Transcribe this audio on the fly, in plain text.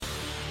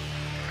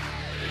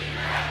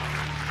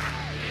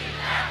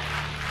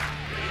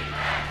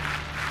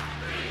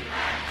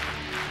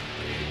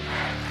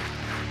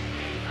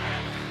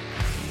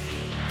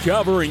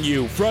Covering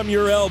you from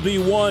your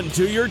LB1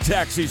 to your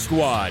taxi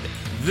squad,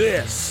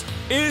 this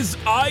is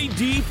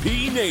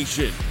IDP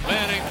Nation.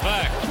 Manning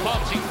back,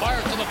 pumps, he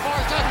fires to the far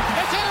side.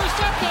 It's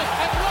intercepted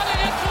and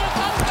running into the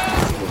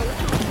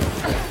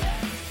touchdown.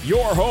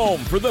 Your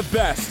home for the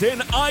best in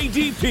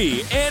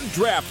IDP and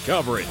draft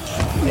coverage.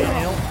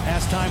 Tannehill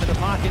has time in the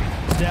pocket,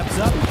 steps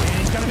up, and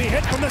he's going to be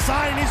hit from the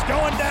side, and he's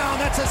going down.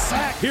 That's a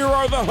sack. Here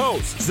are the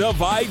hosts of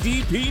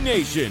IDP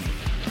Nation,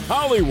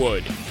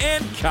 Hollywood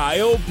and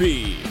Kyle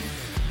B.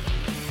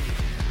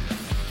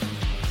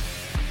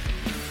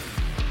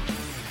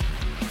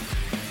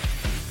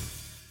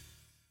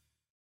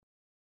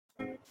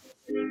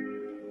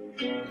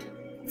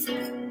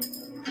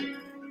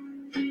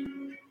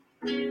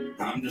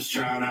 I'm just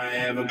trying to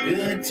have a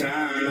good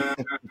time.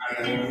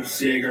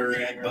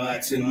 Cigarette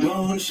butts and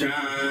moonshine.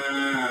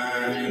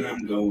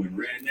 I'm going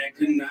redneck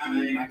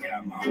tonight. I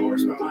got my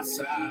horse by my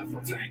side,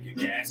 full tank of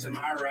gas in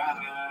my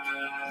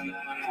ride.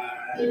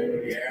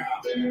 Yeah.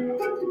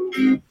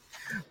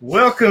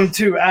 Welcome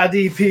to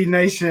IDP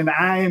Nation.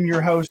 I am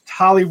your host,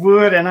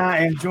 Hollywood, and I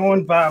am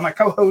joined by my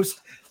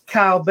co-host,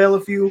 Kyle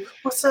Bellevue.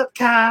 What's up,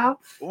 Kyle?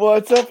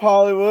 What's up,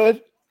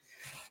 Hollywood?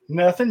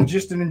 Nothing,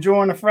 just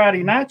enjoying a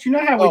Friday night. You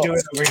know how we do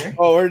it over here.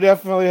 Oh, we're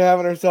definitely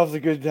having ourselves a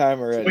good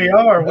time already. We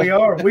are.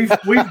 We've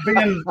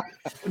been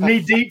knee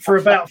deep for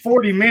about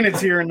 40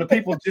 minutes here, and the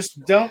people just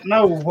don't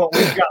know what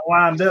we've got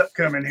lined up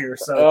coming here.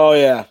 So, oh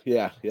yeah.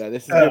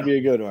 This is gonna be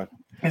a good one.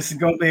 This is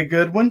gonna be a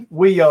good one.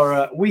 We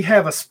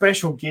have a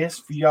special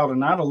guest for y'all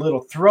tonight. A little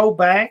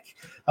throwback,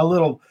 a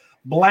little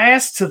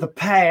blast to the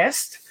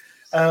past.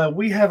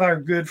 We have our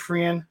good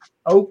friend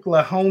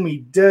Oklahoma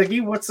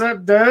Dougie. What's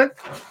up, Doug?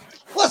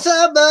 What's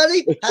up,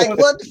 buddy? Hey,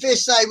 what the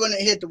fish say when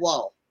it hit the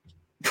wall?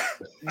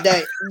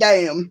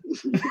 Damn.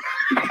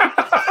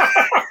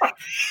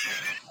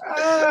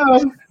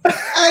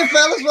 Hey,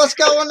 fellas, what's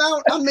going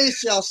on? I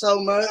miss y'all so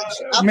much.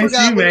 I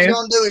forgot we was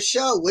going to do a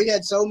show. We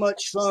had so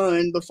much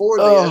fun before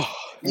this.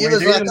 You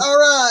was like, all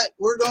right,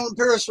 we're going to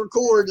press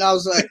record. And I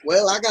was like,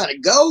 well, I got to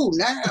go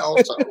now.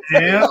 So,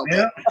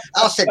 yeah.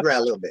 I'll stick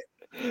around a little bit.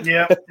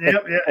 Yep.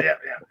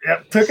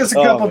 Took us a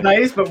couple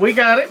days, but we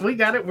got it.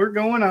 We're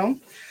going on.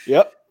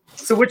 Yep.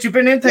 So what you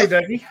been into,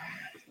 Dougie?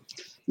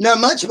 Not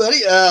much,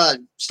 buddy.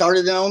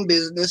 Started my own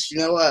business.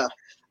 I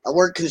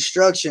worked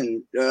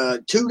construction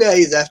 2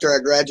 days after I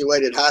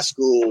graduated high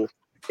school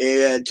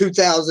in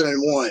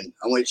 2001.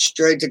 I went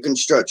straight to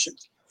construction.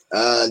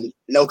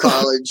 No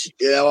college.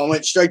 I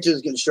went straight to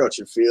the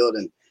construction field,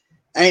 and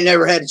I ain't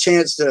never had a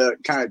chance to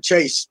kind of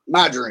chase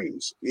my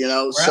dreams,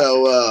 Right.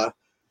 So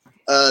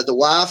the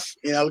wife,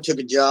 took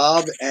a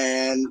job,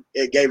 and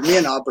it gave me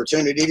an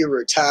opportunity to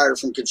retire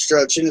from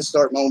construction and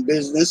start my own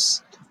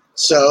business.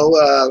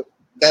 So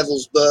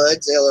Bevel's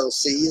Buds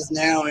LLC is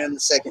now in the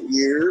second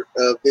year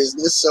of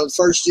business. So the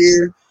first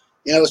year,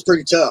 it was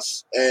pretty tough,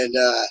 and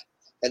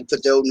had to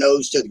put the old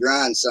nose to the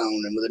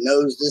grindstone. And with a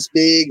nose this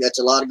big, that's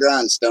a lot of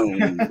grindstone.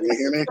 You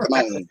hear me? Come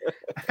on.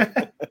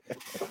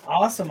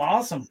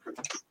 Awesome.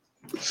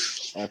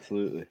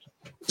 Absolutely.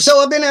 So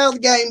I've been out of the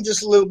game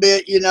just a little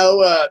bit,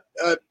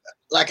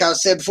 like I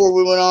said before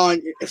we went on,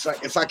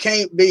 if I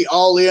can't be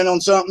all in on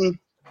something,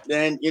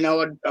 then,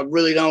 I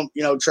really don't,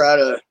 try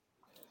to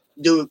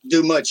do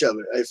much of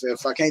it.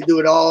 If I can't do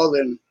it all,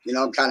 then,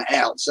 I'm kind of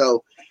out.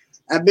 So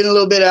I've been a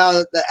little bit out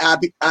of the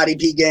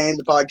IDP game,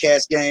 the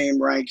podcast game,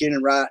 ranking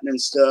and writing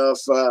and stuff,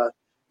 but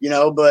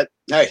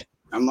hey,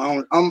 I'm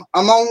on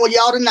with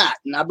y'all tonight,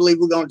 and I believe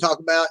we're going to talk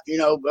about,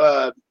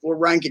 we're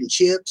ranking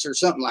chips or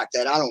something like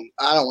that. I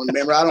don't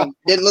remember.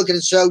 Didn't look at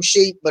the show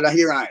sheet, but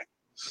here I am.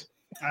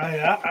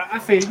 I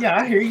feel,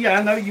 I hear you.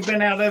 I know you've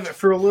been out of it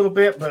for a little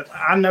bit, but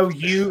I know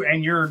you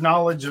and your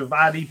knowledge of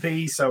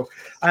IDP, so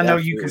I know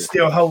you can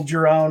still hold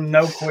your own,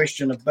 no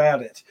question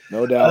about it.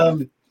 No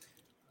doubt.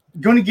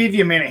 Going to give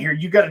you a minute here.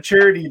 You got a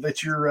charity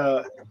that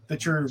you're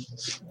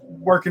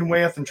working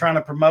with and trying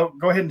to promote.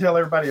 Go ahead and tell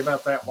everybody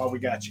about that while we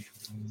got you.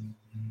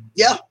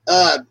 Yeah,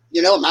 I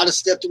might have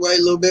stepped away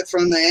a little bit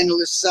from the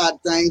analyst side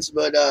of things,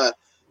 but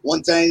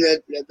one thing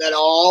that I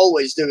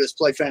always do is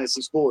play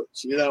fantasy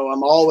sports.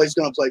 I'm always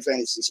going to play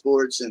fantasy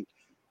sports, and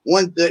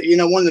one of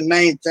the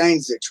main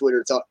things that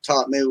Twitter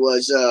taught me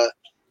was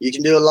you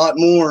can do a lot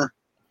more.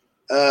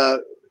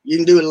 You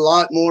can do a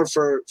lot more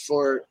for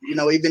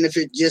even if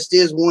it just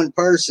is one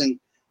person,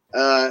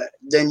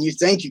 than you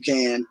think you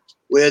can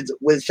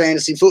with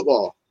fantasy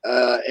football.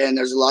 And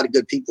there's a lot of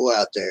good people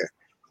out there.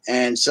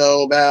 And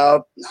so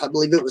I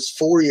believe it was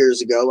 4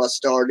 years ago, I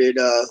started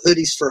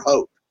Hoodies for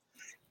Hope.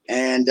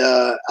 And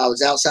I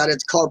was outside at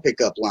the car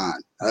pickup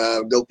line.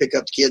 Go pick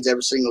up the kids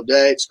every single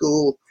day at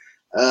school.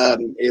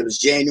 It was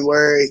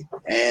January,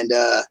 and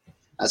I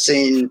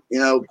seen,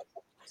 2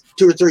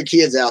 or 3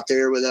 kids out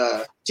there with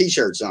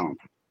T-shirts on,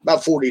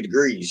 about 40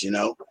 degrees,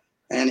 And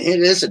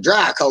it's a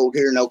dry cold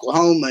here in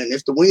Oklahoma, and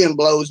if the wind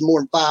blows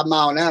more than 5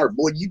 miles an hour,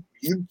 boy,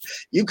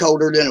 you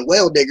colder than a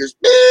well digger's.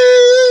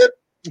 Beep.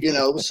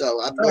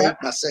 So I blame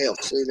myself.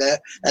 See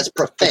that? That's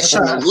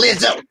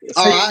professionalism.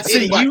 All right.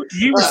 See, anyway,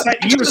 you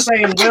were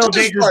saying well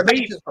diggers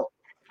beat.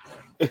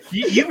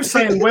 You were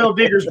saying well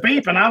diggers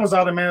beep, and I was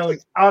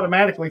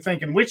automatically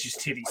thinking witch's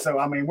titty. So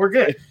I mean, we're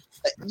good.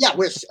 Yeah,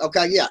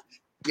 okay, yeah.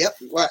 Yep,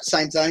 right,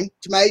 same thing.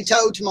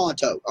 Tomato.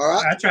 All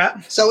right. That's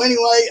right. So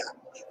anyway,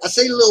 I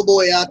see the little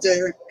boy out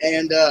there,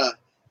 and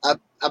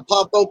I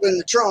pop open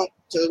the trunk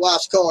to the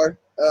wife's car,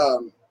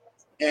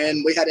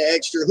 and we had an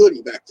extra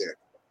hoodie back there.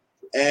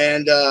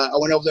 And I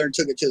went over there and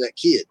took it to that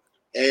kid.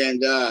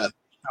 And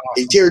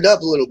he teared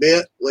up a little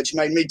bit, which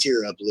made me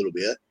tear up a little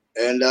bit.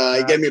 And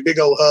he gave me a big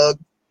old hug,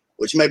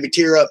 which made me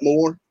tear up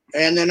more.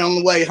 And then on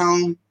the way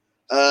home,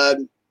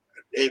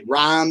 it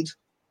rhymed,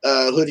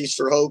 Hoodies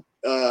for Hope.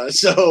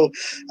 So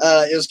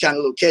it was kind of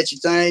a little catchy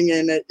thing,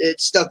 and it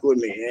stuck with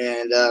me.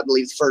 And I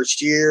believe the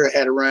first year I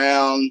had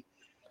around,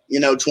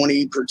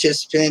 20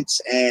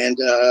 participants, and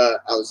I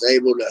was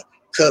able to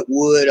cut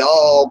wood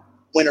all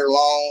winter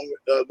long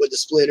with the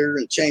splitter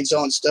and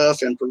chainsaw and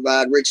stuff, and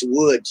provide ricks of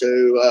wood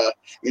to,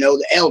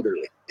 the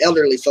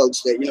elderly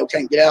folks that,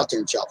 can't get out there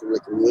and chop a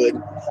rick of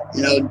wood,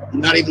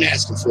 not even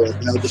asking for it,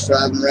 just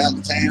driving around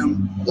the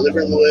town,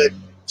 delivering wood.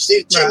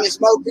 See the chimney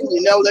smoking,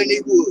 they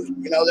need wood.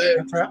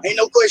 There ain't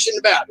no question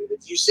about it.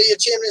 If you see a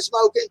chimney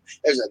smoking,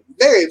 there's a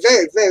very,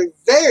 very, very,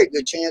 very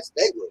good chance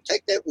they will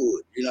take that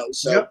wood.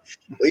 So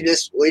we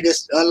just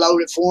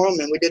unloaded for them,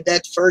 and we did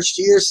that the first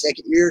year.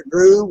 Second year it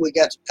grew. We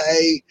got to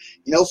pay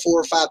 4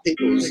 or 5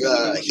 people's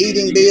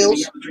heating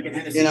bills.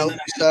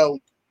 So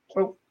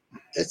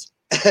it's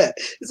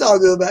it's all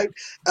good, baby.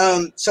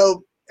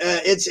 So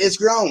it's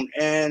grown,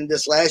 and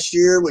this last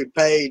year we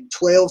paid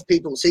 12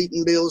 people's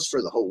heating bills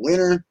for the whole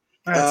winter.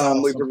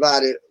 Awesome. We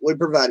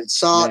provided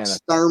socks,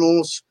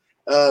 thermals.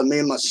 Me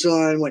and my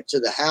son went to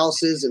the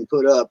houses and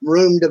put up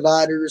room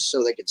dividers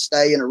so they could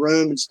stay in a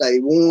room and stay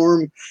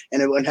warm,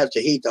 and they wouldn't have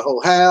to heat the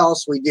whole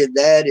house. We did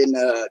that in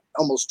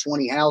almost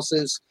 20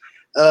 houses.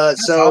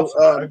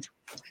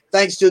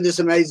 Thanks to this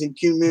amazing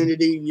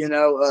community,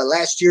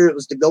 last year it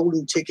was the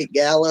Golden Ticket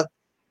Gala,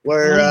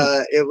 where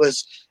it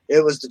was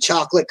the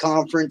chocolate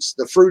conference,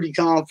 the fruity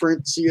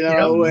conference,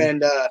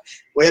 and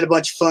we had a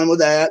bunch of fun with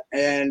that.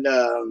 And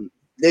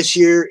this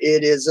year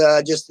it is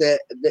just the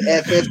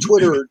FF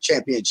Twitter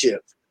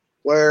Championship,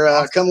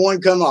 where come one,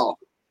 come all.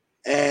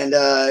 And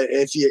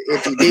if you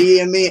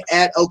DM me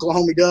at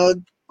Oklahoma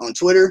Doug on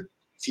Twitter,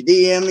 if you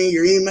DM me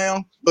your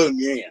email, boom,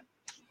 you're in.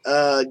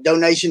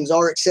 Donations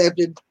are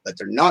accepted, but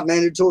they're not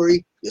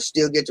mandatory. You'll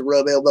still get to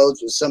rub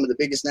elbows with some of the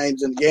biggest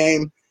names in the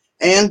game.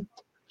 And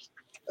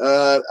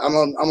I'm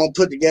gonna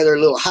put together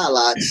little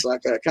highlights,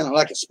 like kind of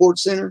like a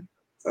sports center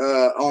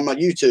on my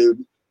YouTube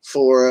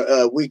for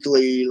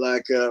weekly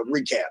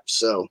recaps.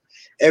 So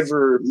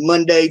every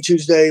Monday,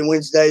 Tuesday, and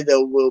Wednesday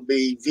there will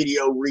be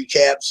video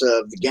recaps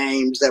of the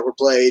games that were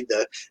played,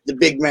 the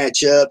big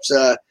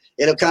matchups.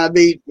 It'll kind of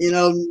be,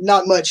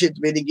 not much at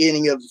the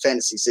beginning of the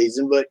fantasy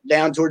season, but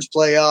down towards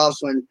playoffs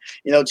when,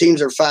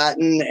 teams are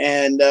fighting,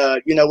 and,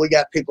 we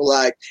got people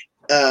like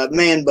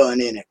Man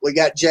Bun in it. We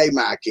got J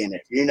Mike in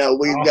it.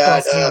 We've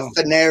got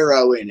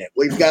Finero in it.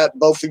 We've got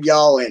both of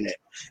y'all in it.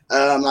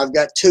 I've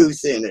got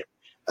Tooth in it.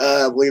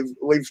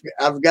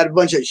 I've got a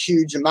bunch of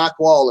huge Mike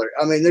Waller.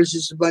 I mean, there's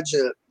just a bunch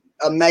of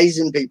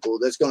amazing people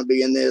that's going to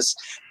be in this,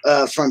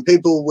 from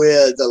people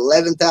with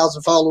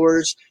 11,000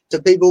 followers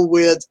to people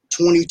with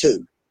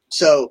 22.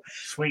 So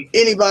sweet.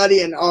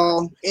 Anybody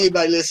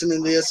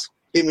listening to this,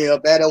 hit me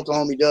up at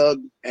Oklahoma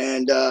Doug,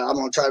 and I'm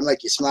going to try to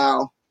make you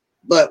smile.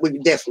 But we're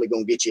definitely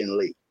going to get you in the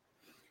league.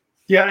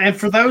 Yeah, and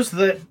for those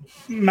that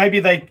maybe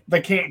they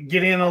can't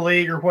get in a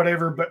league or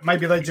whatever, but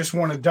maybe they just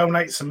want to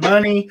donate some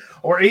money,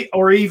 or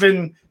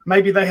even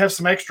maybe they have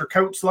some extra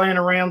coats laying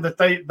around that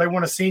they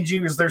want to send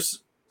you. Is there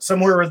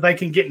somewhere where they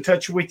can get in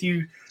touch with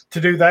you to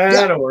do that?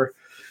 Yeah. Or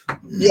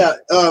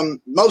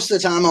most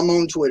of the time I'm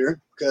on Twitter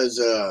because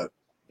I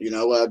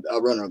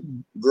run a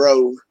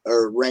grow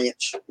or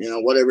ranch,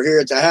 whatever here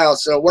at the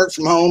house. So I work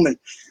from home, and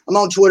I'm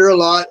on Twitter a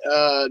lot.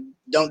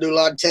 Don't do a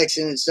lot of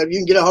texting and stuff. You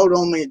can get a hold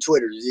on me on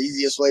Twitter. It's the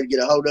easiest way to get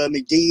a hold of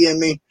me. DM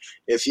me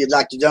if you'd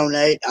like to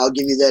donate. I'll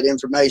give you that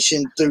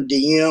information through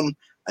DM.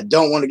 I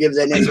don't want to give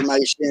that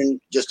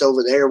information just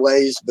over the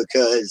airways,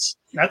 because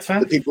that's fine.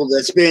 The people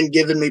that's been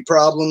giving me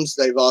problems,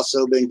 they've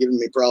also been giving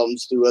me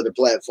problems through other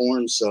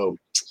platforms. So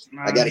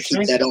I got to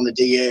keep that on the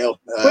DL.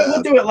 But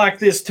we'll do it like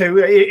this too.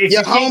 If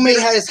your homie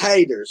has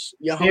haters.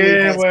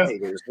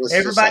 Haters.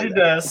 Everybody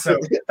does. So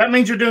that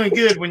means you're doing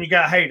good when you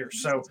got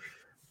haters. So,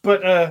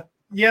 but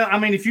I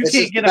mean, if you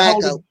can't get a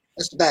hold of,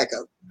 that's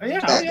tobacco.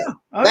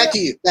 Back to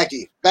you.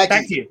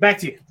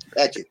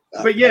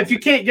 But yeah, if you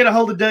can't get a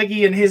hold of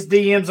Dougie and his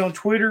DMs on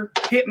Twitter,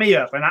 hit me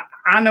up, and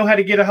I know how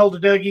to get a hold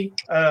of Dougie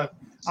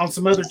on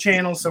some other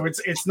channels, so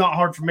it's not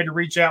hard for me to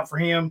reach out for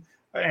him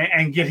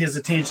and get his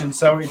attention.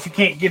 So if you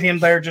can't get him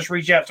there, just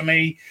reach out to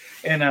me.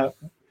 And if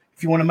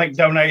you want to make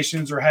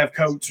donations or have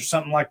coats or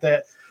something like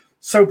that,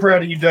 so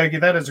proud of you, Dougie.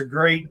 That is a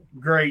great,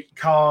 great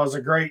cause,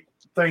 a great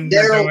thing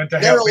you're doing to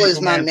help people. Daryl is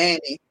my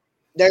nanny.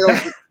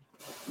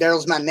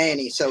 Daryl's my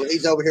nanny, so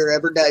he's over here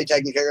every day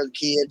taking care of the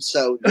kids.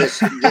 So just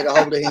get a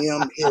hold of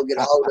him. He'll get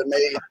a hold of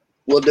me.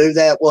 We'll do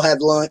that. We'll have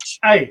lunch.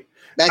 Hey,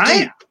 back to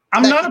you.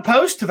 I'm not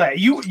opposed to that.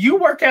 You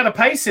work out a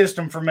pay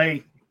system for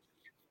me.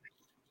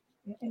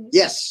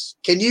 Yes.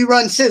 Can you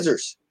run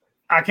scissors?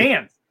 I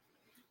can.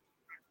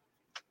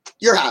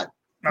 You're hired.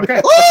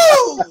 Okay.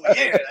 Woo!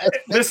 Yeah,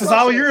 This is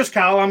all yours,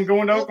 Kyle. I'm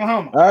going to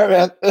Oklahoma. All right,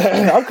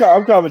 man.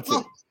 I'm coming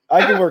too.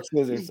 I can work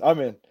scissors. I'm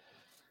in.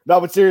 No,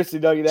 but seriously,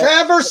 Dougie.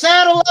 Trevor,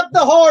 saddle up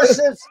the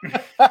horses.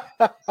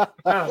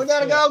 We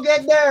gotta go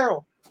get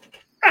Daryl.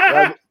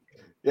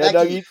 Yeah,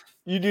 Dougie,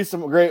 you do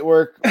some great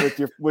work with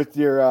your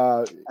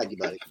Thank you,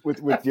 buddy.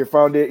 with your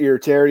your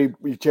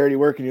charity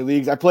work in your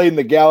leagues. I played in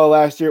the gala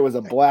last year. It was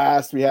a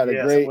blast. We had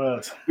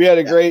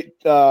a great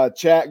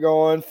chat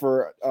going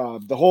for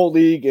the whole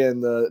league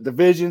and the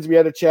divisions. We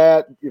had a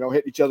chat,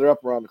 hitting each other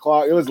up around the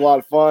clock. It was a lot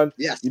of fun.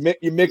 Yes.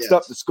 You mixed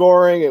up the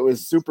scoring. It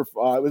was super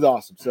fun. It was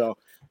awesome. So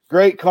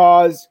great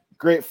cause,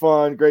 great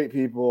fun, great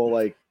people.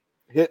 Like,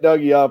 hit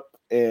Dougie up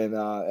and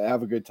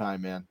have a good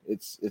time, man.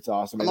 It's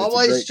awesome. I'm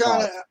always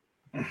trying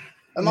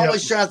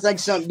to think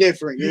something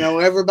different.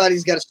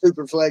 Everybody's got a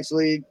super flex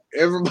league.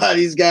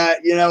 Everybody's got,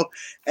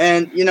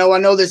 and I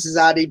know this is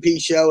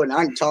IDP show and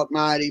I can talk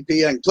my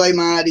IDP, I can play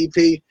my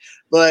IDP,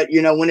 but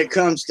when it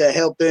comes to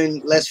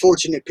helping less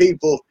fortunate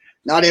people,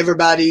 not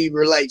everybody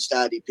relates to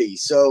IDP.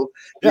 So,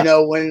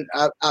 when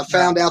I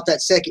found out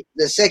that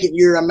the second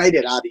year I made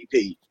it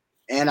IDP,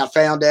 and I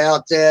found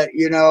out that,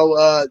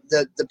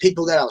 the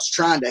people that I was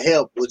trying to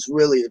help was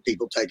really the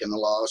people taking the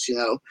loss,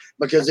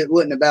 because it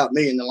wasn't about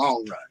me in the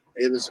long run.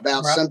 It was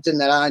about something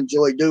that I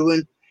enjoy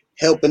doing,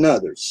 helping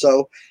others.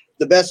 So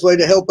the best way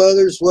to help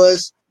others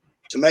was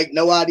to make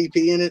no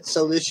IDP in it.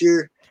 So this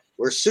year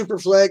we're super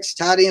flex,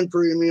 tight end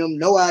premium,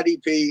 no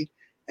IDP,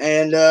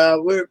 and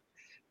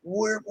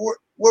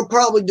we'll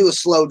probably do a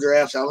slow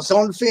draft. I was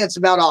on the fence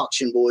about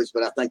auction, boys,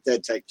 but I think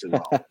that'd take too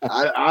long.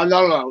 I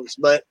don't know,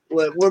 but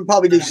we'll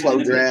probably do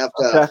slow draft,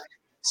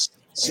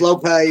 slow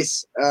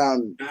pace,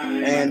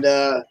 and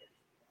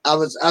I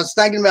was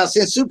thinking about,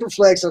 since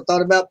Superflex, I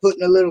thought about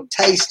putting a little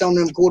taste on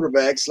them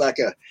quarterbacks, like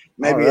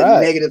maybe a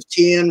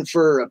 -10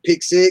 for a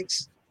pick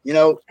six.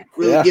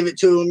 Really give it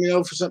to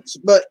them, for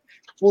something. But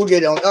we'll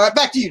get on. All right,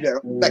 back to you,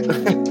 Daryl.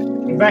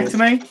 Back to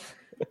me.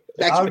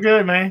 All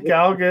good, man.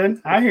 All good.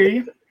 I hear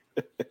you.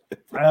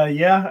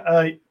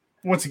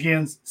 Once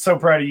again, so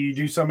proud of you. You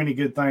do so many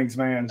good things,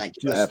 man. Thank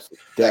you.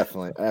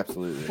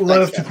 Absolutely.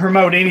 Love to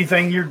promote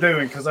anything you're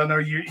doing, because I know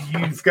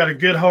you've got a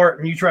good heart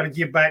and you try to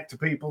give back to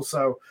people.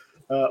 So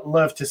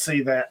love to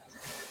see that.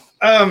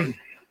 Man,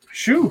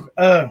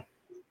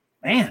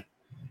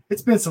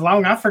 it's been so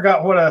long. I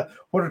forgot what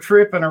a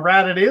trip and a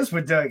ride it is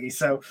with Dougie.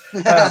 So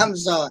I'm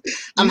sorry.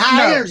 I'm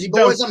high energy,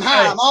 boys. I'm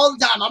high. I'm all the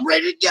time. I'm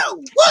ready to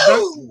go.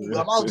 Woo!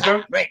 I'm all the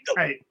time. Ready to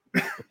go. Hey,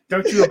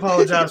 don't you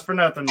apologize for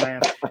nothing,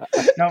 man.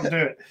 Don't do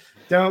it.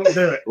 Don't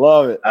do it.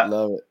 Love it.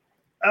 Love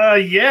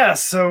it.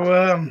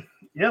 So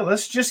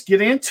let's just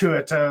get into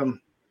it.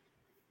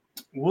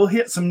 We'll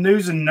hit some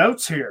news and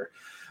notes here.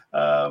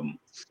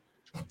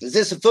 Is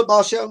this a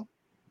football show?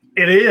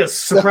 It is.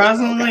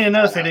 Surprisingly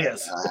enough, it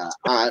is.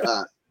 All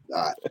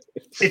right.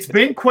 It's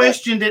been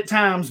questioned at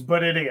times,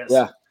 but it is.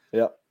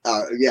 Yeah.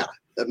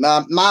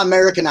 My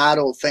American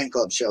Idol fan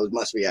club shows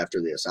must be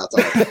after this. I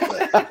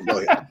thought. Go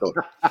ahead.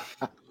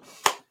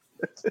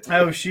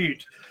 Oh,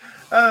 shoot.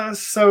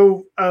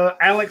 So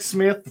Alex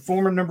Smith, the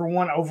former number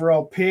 1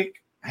 overall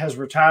pick, has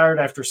retired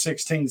after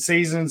 16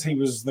 seasons. He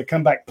was the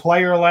comeback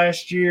player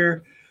last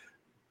year.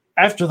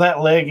 After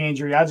that leg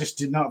injury, I just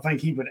did not think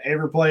he would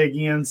ever play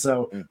again.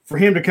 So for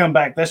him to come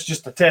back, that's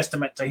just a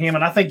testament to him.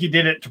 And I think he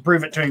did it to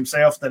prove it to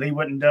himself that he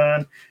wasn't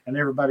done and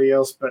everybody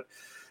else. But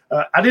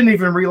I didn't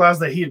even realize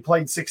that he had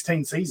played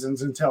 16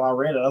 seasons until I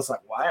read it. I was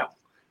like, wow.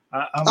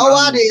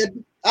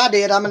 I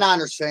did. I'm a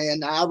Niners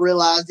fan. I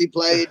realized he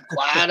played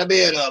quite a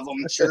bit of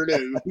them. Sure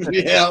do.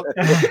 Yeah.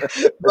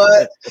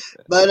 But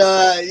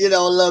I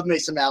love me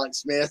some Alex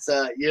Smith.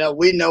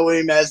 We know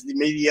him as the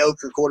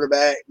mediocre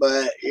quarterback,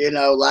 but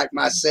like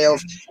myself,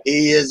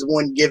 he is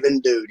one giving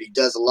dude. He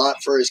does a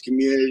lot for his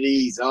community.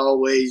 He's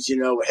always,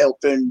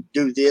 helping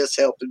do this,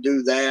 helping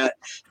do that.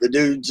 The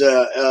dude's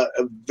a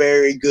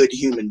very good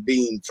human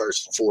being,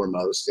 first and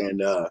foremost.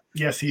 And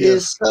yes, he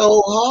is. It's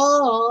so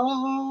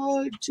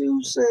hard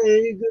to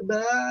say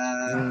goodbye.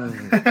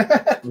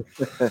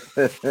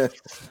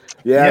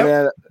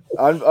 Man,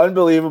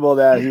 unbelievable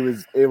that he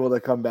was able to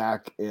come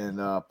back and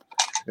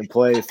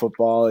play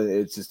football.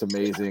 It's just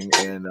amazing,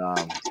 and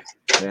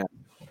man,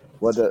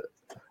 what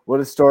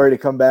a story to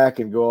come back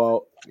and go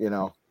out,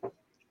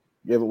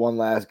 give it one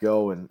last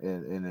go and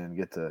then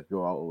get to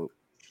go out.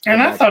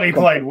 And I thought he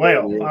played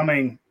well. I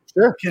mean,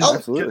 sure,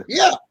 absolutely,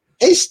 yeah,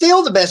 he's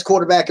still the best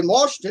quarterback in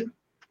Washington.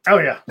 Oh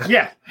yeah,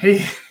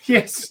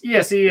 yes,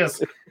 he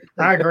is.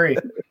 I agree.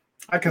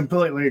 I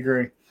completely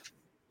agree.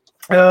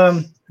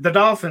 The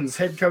Dolphins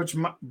head coach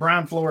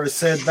Brian Flores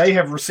said they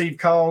have received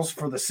calls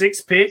for the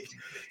 6th pick.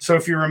 So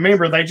if you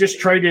remember, they just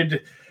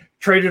traded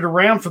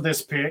around for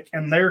this pick,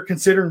 and they're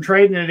considering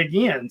trading it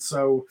again.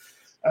 So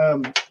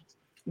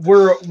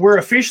we're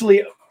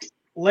officially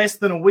less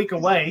than a week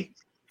away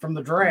from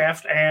the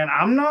draft, and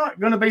I'm not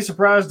going to be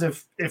surprised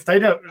if they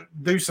don't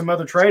do some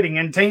other trading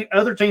and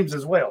other teams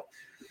as well.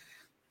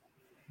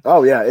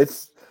 Oh yeah,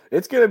 it's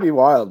going to be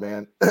wild,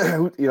 man.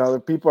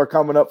 The people are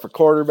coming up for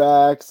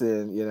quarterbacks,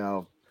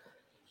 and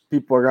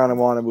people are going to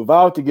want to move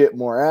out to get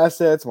more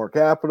assets, more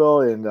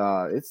capital, and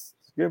it's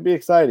going to be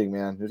exciting,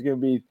 man. There's going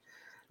to be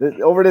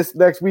over this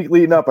next week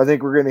leading up. I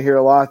think we're going to hear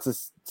lots of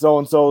so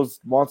and so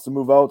wants to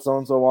move out, so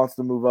and so wants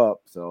to move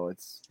up. So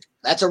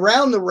that's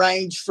around the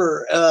range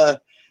for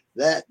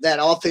that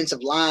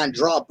offensive line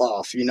drop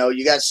off.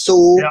 You got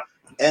Sewell,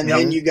 and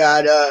then you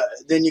got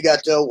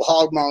the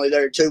Hog Molly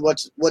there too.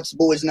 What's the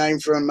boy's name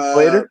from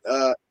Slater?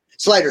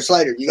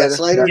 Slater. You got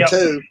Slater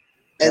too.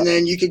 And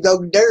then you could go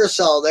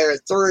Darisaw there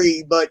at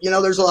 3, but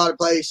there's a lot of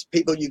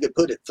people you could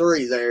put at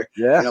 3 there.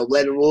 Yeah.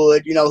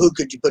 Leatherwood. Who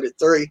could you put at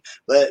 3?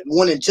 But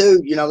 1 and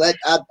 2,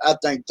 that I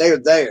think they're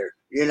there.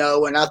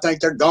 And I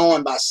think they're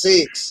gone by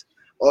 6,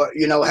 or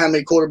how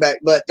many quarterbacks.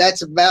 But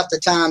that's about the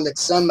time that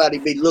somebody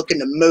be looking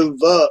to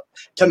move up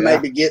to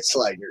maybe get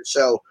Slater.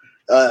 So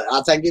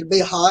I think it'll be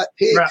a hot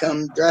pick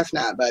come draft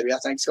night, baby. I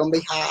think it's gonna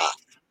be hot.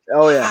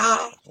 Oh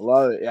yeah,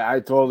 love it. Yeah,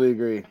 I totally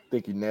agree. I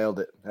think you nailed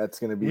it. That's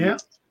gonna be. Yeah.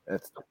 They're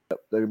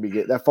gonna be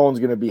good. That phone's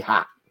gonna be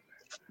hot.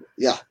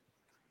 Yeah.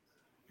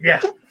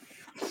 Yeah.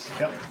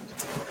 Yep.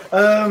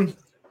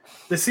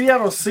 The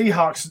Seattle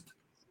Seahawks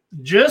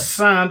just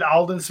signed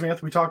Aldon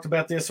Smith. We talked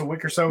about this a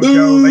week or so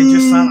ago. They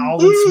just signed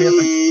Aldon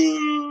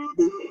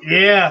Smith.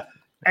 Yeah.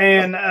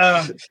 And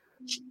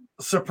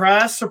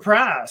surprise,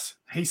 surprise.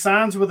 He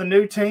signs with a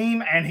new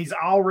team, and he's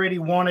already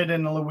wanted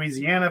in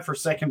Louisiana for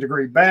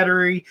second-degree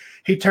battery.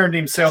 He turned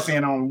himself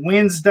in on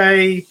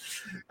Wednesday.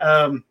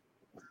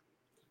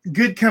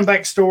 Good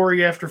comeback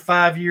story after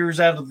 5 years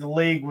out of the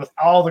league with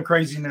all the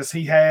craziness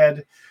he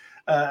had.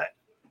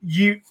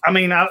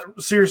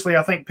 Seriously,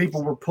 I think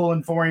people were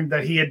pulling for him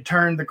that he had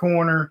turned the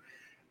corner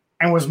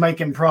and was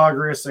making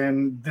progress,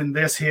 and then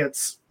this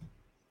hits.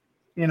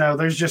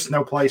 There's just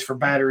no place for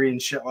battery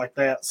and shit like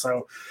that.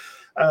 So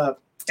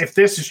if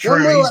this is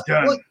true, he's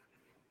done.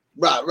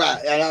 Right.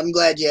 And I'm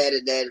glad you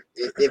added that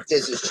if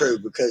this is true,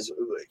 because,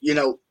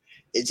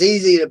 it's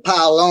easy to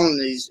pile on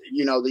these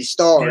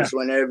stars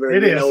whenever,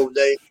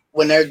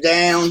 when they're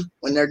down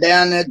at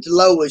the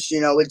lowest,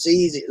 it's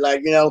easy.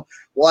 Like,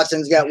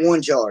 Watson's got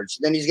 1 charge,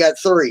 then he's got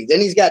 3, then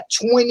he's got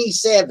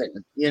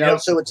 27,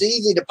 so it's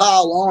easy to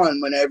pile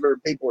on whenever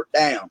people are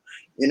down.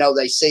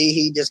 They see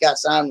he just got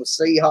signed with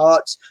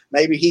Seahawks.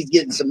 Maybe he's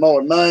getting some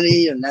more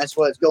money, and that's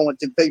what's going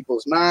through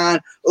people's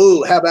mind.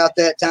 Ooh, how about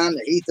that time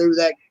that he threw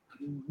that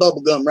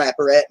bubblegum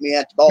wrapper at me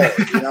at the bar?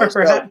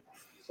 Right.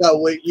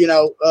 So we,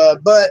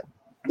 but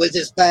with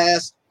his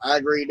past, I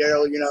agree,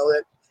 Daryl.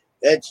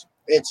 It's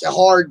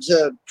hard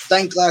to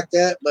think like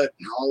that, but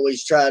I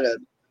always try to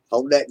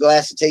hold that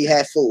glass of tea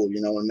half full.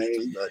 You know what I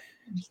mean? But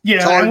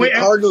it's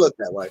hard to look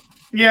that way.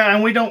 Yeah,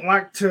 and we don't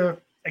like to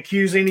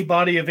accuse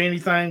anybody of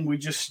anything. We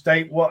just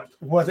state what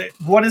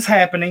is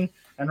happening.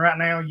 And right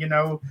now,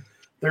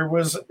 there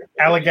was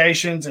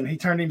allegations, and he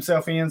turned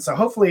himself in. So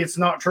hopefully it's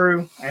not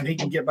true, and he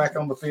can get back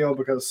on the field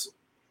because,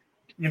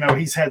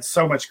 he's had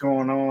so much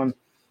going on.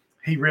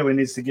 He really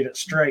needs to get it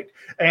straight.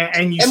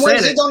 And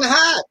where's he going to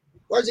hide?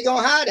 Where's he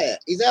going to hide at?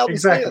 He's out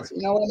exactly.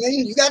 You know what I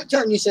mean? You got to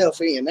turn yourself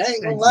in. They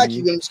ain't going to like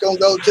you. You're just going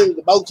to go to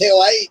the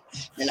Motel 8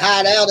 and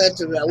hide out at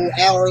the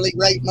hourly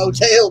rate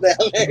motel down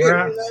there.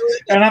 Right.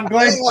 And I'm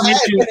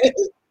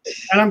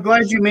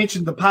glad you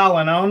mentioned the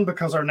piling on,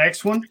 because our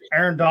next one,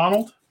 Aaron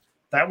Donald,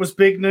 that was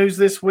big news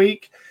this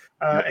week.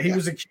 He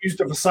was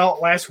accused of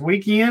assault last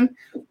weekend,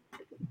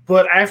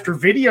 but after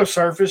video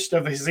surfaced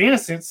of his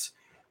innocence,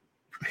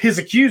 his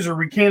accuser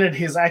recanted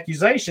his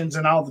accusations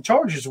and all the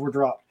charges were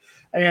dropped.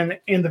 And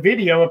in the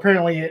video,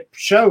 apparently it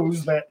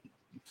shows that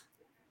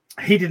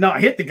he did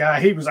not hit the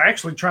guy. He was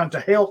actually trying to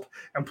help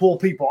and pull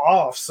people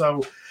off.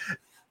 So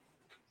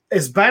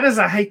as bad as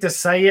I hate to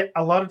say it,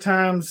 a lot of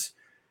times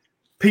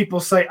people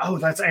say, oh,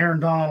 that's Aaron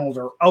Donald,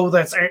 or oh,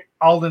 that's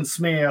Aldon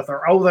Smith,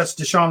 or oh, that's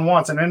Deshaun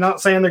Watson. They're not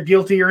saying they're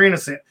guilty or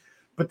innocent,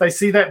 but they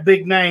see that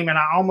big name, and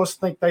I almost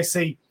think they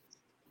see,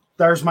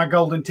 there's my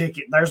golden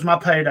ticket. There's my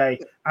payday.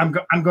 I'm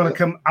going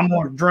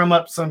to drum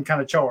up some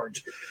kind of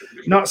charge.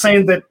 Not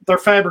saying that they're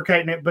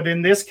fabricating it, but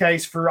in this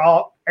case, for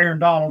Aaron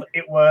Donald,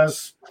 it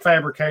was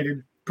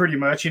fabricated pretty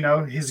much.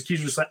 His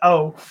accusers say,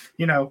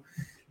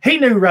 he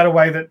knew right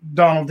away that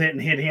Donald didn't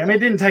hit him. It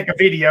didn't take a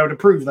video to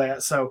prove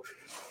that. So,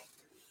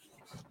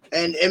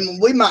 and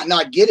we might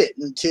not get it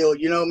until,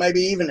 maybe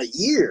even a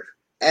year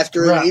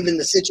after even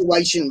the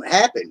situation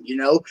happened,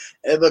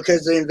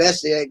 because the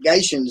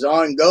investigation's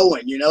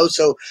ongoing,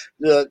 so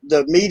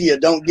the media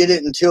don't get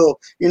it until,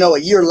 a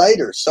year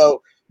later.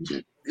 So,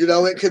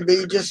 it could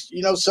be just,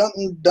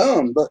 something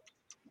dumb. But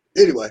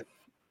anyway,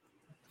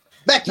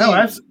 back to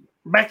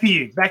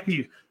you. Back to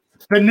you.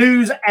 The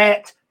news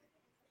at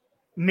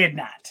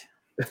midnight.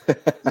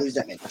 News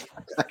at midnight.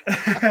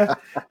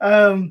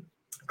 Okay.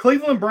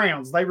 Cleveland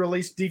Browns, they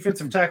released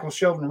defensive tackle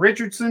Sheldon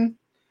Richardson,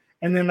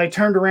 and then they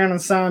turned around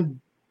and signed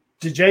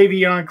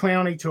DeJavion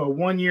Clowney to a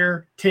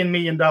 1-year, $10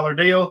 million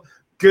deal.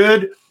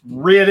 Good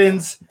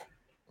riddance.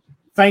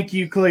 Thank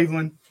you,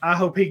 Cleveland. I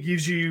hope he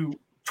gives you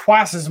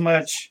twice as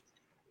much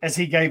as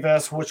he gave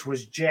us, which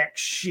was jack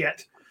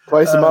shit.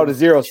 Twice the amount of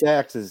 0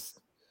 sacks is.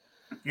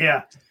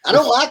 Yeah. I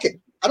don't like it.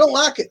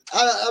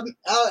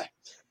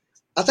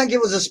 I think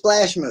it was a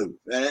splash move,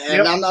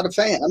 and I'm not a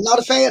fan. I'm not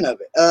a fan of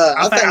it.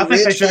 I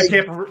think they should have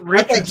kept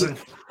Richardson.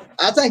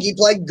 I think he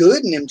played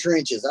good in them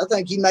trenches. I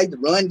think he made the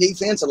run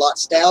defense a lot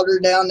stouter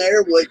down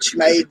there, which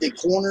made the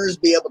corners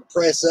be able to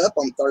press up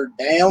on third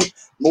down,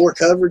 more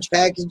coverage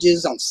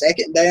packages on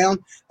second down.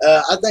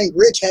 I think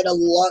Rich had a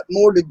lot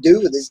more to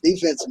do with his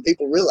defense than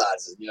people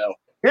realize,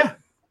 Yeah.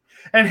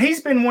 And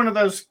he's been one of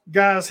those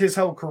guys his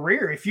whole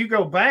career. If you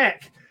go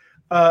back,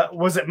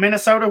 was it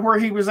Minnesota where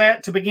he was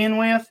at to begin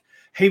with?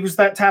 He was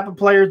that type of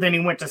player. Then he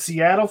went to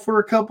Seattle for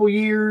a couple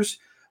years.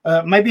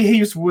 Maybe he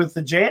was with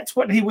the Jets.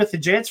 Wasn't he with the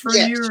Jets for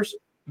years?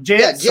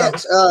 Jets. Yeah,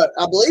 Jets.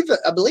 I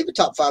believe a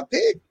top 5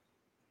 pick.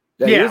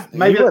 Yeah,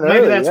 maybe that's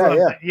what I'm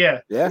thinking.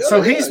 Yeah.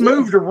 So he's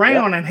moved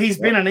around and he's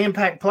been an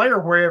impact player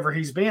wherever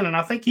he's been. And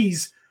I think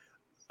he's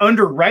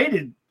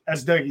underrated,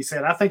 as Dougie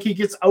said. I think he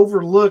gets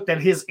overlooked at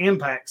his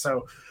impact.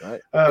 So,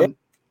 right. And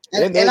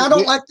I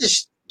don't like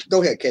this.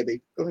 Go ahead,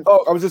 KB. Go ahead.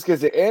 Oh, I was just going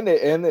to say, and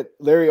that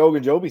Larry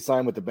Ogunjobi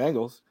signed with the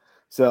Bengals.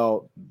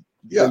 So,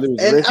 yeah. I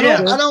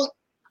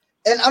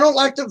don't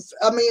like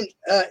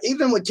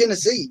even with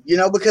Tennessee,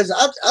 because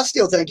I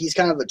still think he's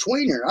kind of a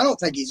tweener. I don't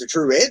think he's a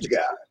true edge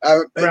guy.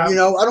 I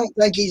don't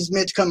think he's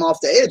meant to come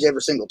off the edge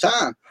every single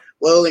time.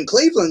 Well, in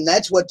Cleveland,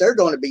 that's what they're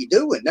going to be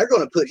doing. They're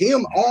going to put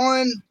him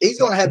on. He's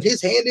going to have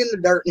his hand in the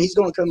dirt, and he's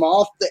going to come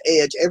off the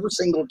edge every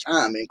single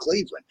time in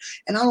Cleveland.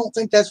 And I don't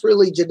think that's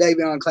really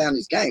Jadeveon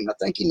Clowney's game. I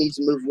think he needs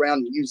to move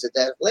around and use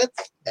that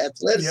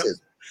athleticism.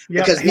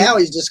 Yep. Because now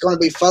he's just going to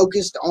be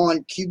focused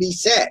on QB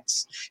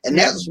sacks. And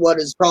that's what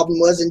his problem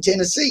was in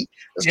Tennessee.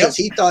 Because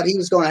he thought he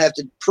was going to have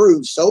to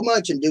prove so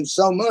much and do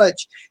so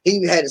much.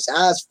 He had his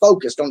eyes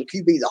focused on the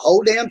QB the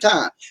whole damn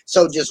time.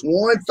 So just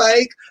one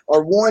fake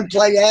or one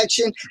play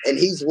action, and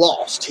he's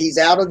lost. He's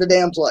out of the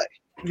damn play.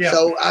 Yep.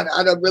 So I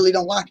really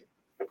don't like it.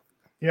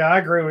 Yeah, I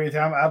agree with you.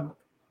 I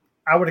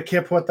would have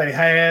kept what they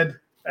had.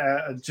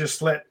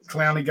 Just let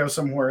Clowney go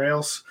somewhere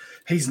else.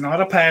 He's not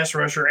a pass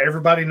rusher.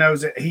 Everybody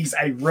knows it. He's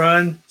a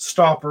run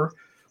stopper.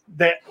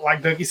 That,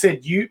 like Dougie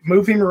said, you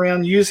move him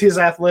around, use his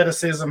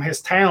athleticism,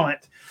 his talent.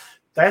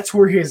 That's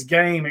where his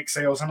game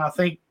excels. And I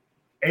think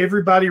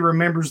everybody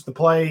remembers the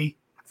play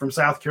from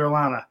South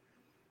Carolina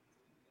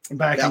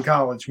back in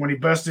college when he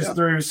busts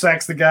through,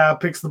 sacks the guy,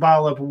 picks the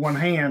ball up with one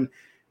hand.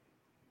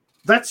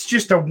 That's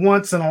just a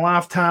once in a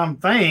lifetime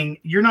thing.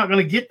 You're not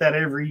going to get that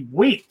every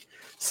week.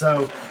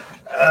 So,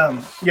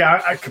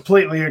 I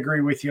completely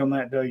agree with you on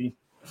that, Dougie.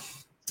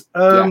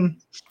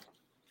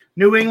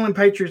 New England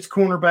Patriots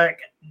cornerback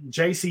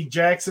J.C.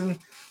 Jackson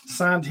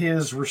signed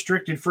his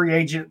restricted free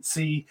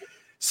agency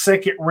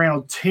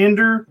second-round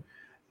tender.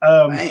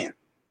 Man,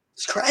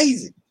 it's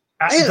crazy.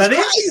 Crazy.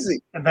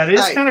 That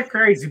is kind of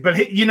crazy, but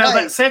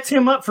that sets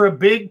him up for a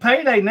big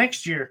payday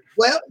next year.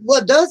 Well,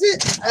 does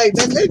it? Hey,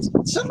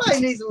 man, somebody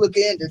needs to look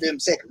into them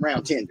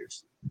second-round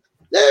tenders.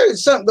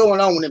 There's something going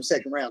on with them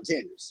second-round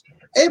tenders.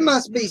 It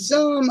must be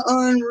some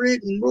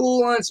unwritten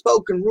rule,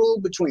 unspoken rule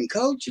between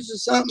coaches or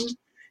something.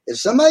 If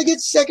somebody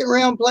gets a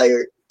second-round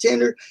player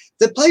tender,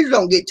 the players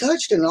don't get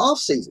touched in the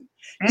offseason.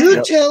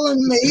 You're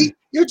telling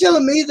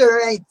me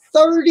there ain't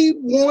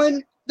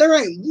one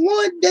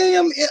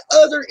damn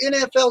other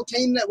NFL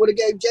team that would have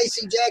gave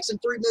J.C. Jackson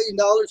 $3 million.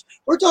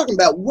 We're talking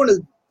about one of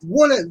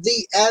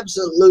the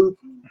absolute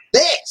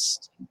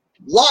best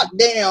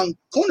lockdown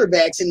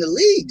cornerbacks in the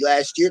league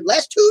last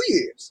 2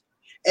 years.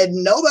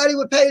 And nobody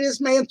would pay this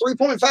man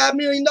 $3.5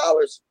 million.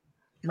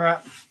 Right.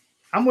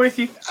 I'm with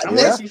you.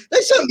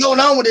 There's something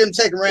going on with them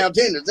second-round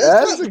tenders.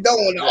 There's something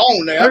going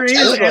on there.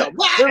 There's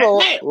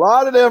a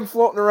lot of them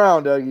floating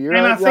around, Dougie.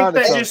 I think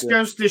that just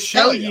goes to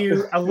show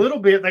you a little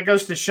bit. That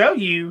goes to show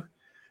you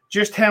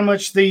just how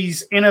much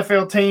these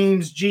NFL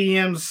teams,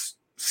 GMs,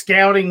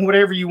 scouting,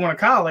 whatever you want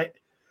to call it,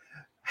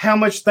 how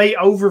much they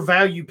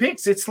overvalue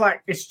picks. It's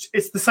like it's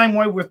the same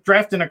way with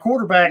drafting a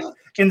quarterback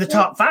in the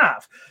top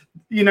 5.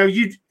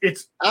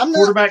 It's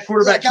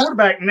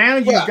quarterback. Now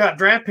you've got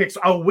draft picks.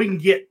 Oh, we can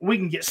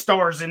get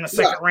stars in the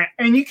second round,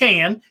 and you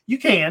can.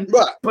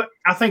 Right. But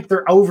I think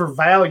they're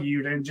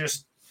overvalued and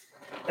just.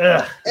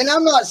 And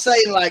I'm not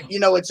saying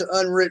it's an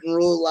unwritten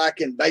rule like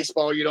in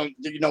baseball. You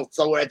don't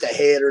throw it at the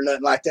head or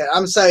nothing like that.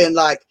 I'm saying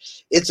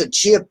it's a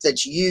chip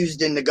that's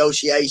used in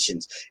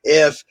negotiations.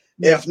 If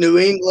New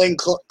England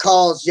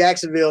calls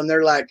Jacksonville and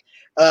they're like,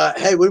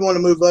 "Hey, we want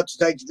to move up to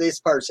take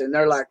this person," and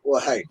they're like,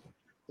 "Well, hey,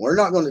 we're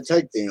not going to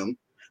take them,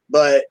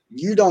 but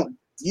you don't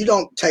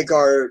take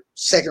our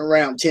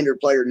second-round tender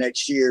player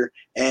next year,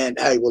 and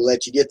hey, we'll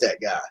let you get that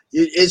guy."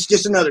 It's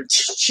just another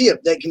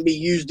chip that can be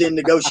used in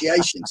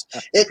negotiations.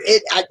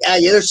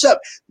 There's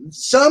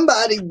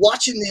somebody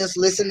watching this,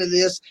 listening to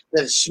this,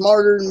 that is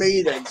smarter than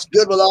me, that's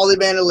good with all the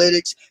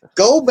analytics.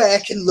 Go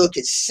back and look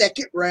at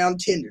second-round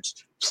tenders.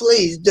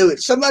 Please do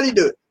it. Somebody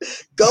do it.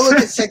 Go look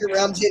at second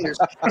round tenders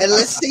and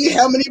let's see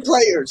how many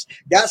players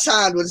got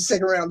signed with a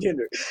second round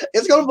tender.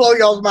 It's gonna blow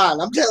y'all's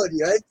mind. I'm telling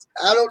you.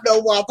 I don't know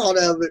why I thought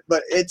of it,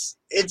 but it's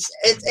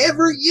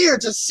every year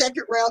it's a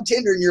second round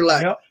tender, and you're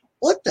like,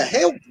 what the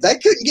hell? They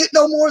couldn't get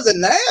no more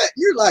than that.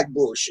 You're like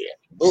bullshit.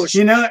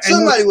 You know,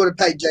 somebody would have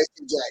paid Jason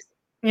Jackson.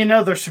 You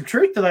know, there's some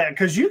truth to that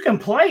because you can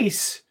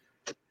place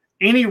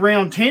any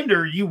round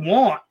tender you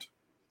want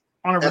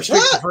on a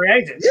restricted free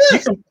agent.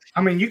 Yeah.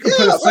 You can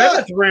put a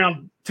seventh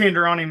round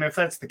tender on him if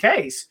that's the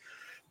case.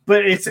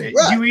 But it's you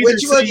either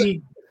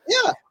see,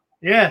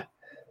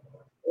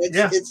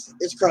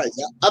 it's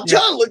crazy. I'm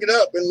trying to look it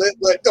up and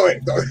go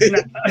ahead.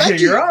 No,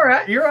 you're all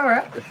right. You're all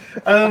right.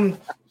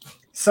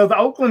 So the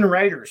Oakland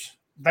Raiders,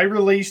 they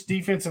released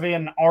defensive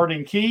end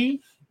Arden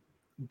Key,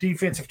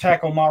 defensive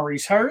tackle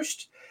Maurice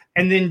Hurst,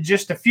 and then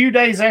just a few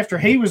days after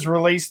he was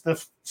released,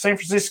 the San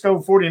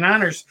Francisco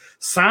 49ers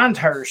signed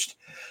Hurst.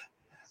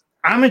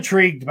 I'm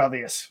intrigued by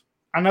this.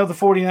 I know the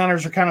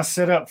 49ers are kind of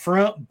set up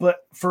front, but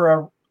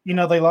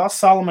they lost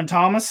Solomon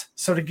Thomas.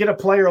 So to get a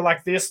player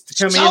like this to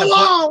come in.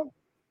 Long.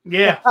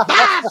 Yeah.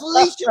 Bye,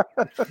 Felicia.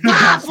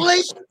 Bye,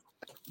 Felicia.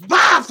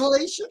 Bye,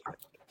 Felicia.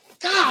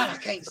 God, I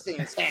can't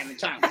stand Sammy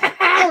Thomas.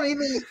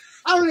 I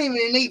don't even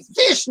eat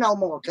fish no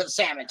more because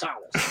Sammy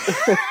Thomas.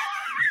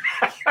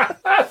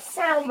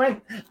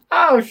 Salmon.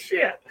 Oh,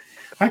 shit.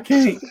 I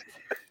can't.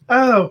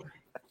 Oh.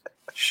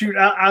 Shoot,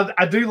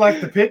 I do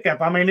like the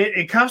pickup. I mean,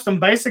 it cost them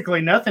basically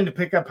nothing to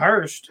pick up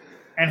Hurst,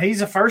 and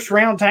he's a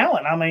first-round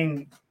talent. I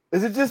mean,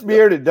 is it just me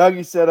or did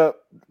Dougie set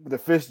up the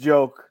fish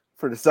joke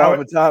for the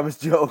Solomon Thomas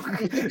joke?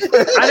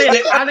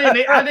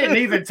 I didn't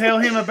even tell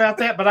him about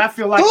that, but I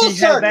feel like he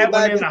had that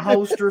one in the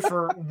holster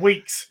for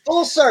weeks.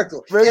 Full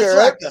circle. It's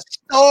like a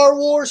Star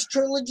Wars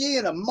trilogy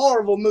and a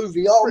Marvel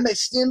movie all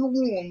mixed into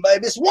one,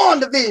 baby. It's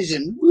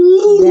WandaVision.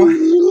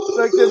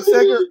 Like them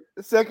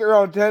second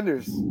round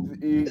tenders.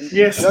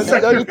 Yes.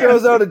 Dougie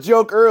throws out a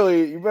joke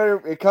early. You better.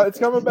 It's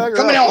coming back.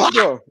 Coming in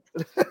hot.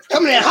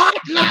 Coming in hot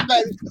tonight,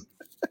 baby.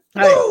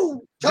 Hey,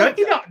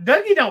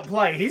 Dougie don't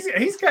play.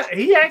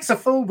 He acts a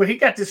fool, but he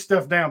got this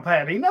stuff down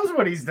pat. He knows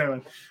what he's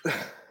doing.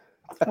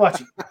 Watch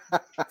him.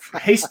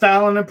 He's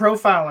styling and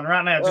profiling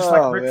right now, just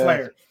like Ric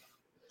Flair.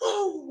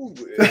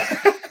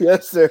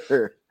 Yes,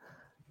 sir.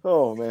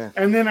 Oh man.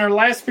 And then our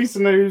last piece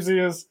of news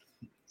is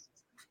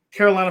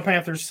Carolina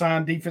Panthers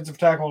signed defensive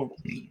tackle,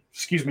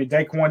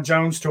 Daquan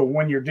Jones to a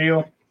 1-year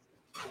deal.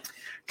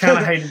 Kind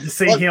of hated to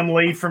see him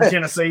leave from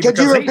Tennessee. Could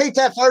you repeat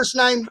that first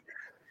name?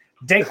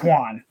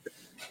 Daquan.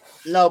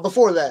 No,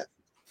 before that.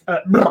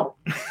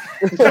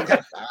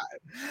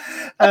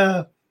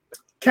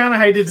 Kind of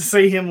hated to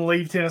see him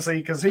leave Tennessee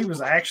because he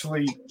was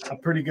actually a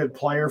pretty good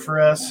player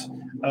for us.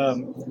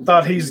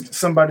 Thought he's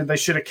somebody they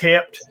should have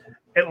kept,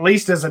 at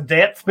least as a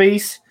depth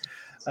piece.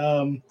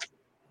 So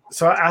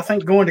I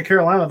think going to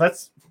Carolina,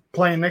 that's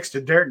playing next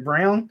to Derek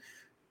Brown,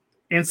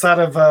 inside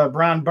of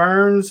Brian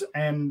Burns,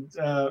 and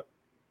I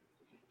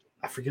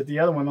forget the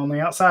other one on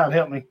the outside.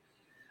 Help me.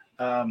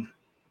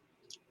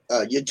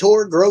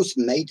 Yator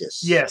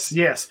Gross-Matos.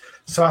 Yes.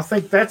 So I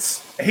think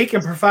he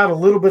can provide a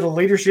little bit of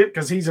leadership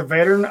because he's a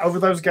veteran over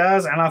those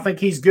guys, and I think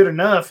he's good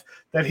enough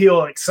that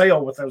he'll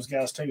excel with those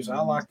guys too. So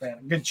I like that.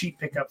 A good cheap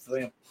pickup for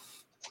them.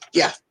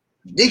 Yeah.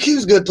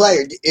 DQ's a good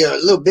player. A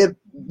little bit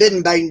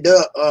banged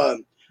up.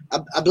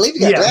 I believe he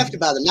got drafted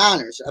by the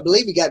Niners.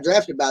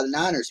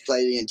 To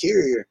play the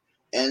interior,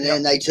 and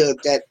then they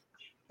took that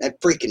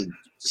freaking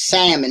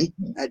salmon,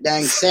 that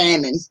dang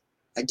salmon.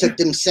 They took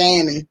them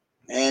salmon,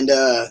 and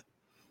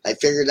they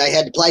figured they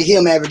had to play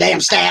him every damn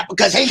snap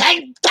because they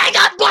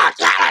got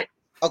blocked out.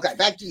 Okay,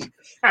 back to you.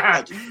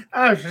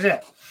 Oh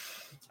shit!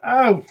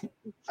 Oh.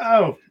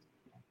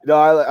 No,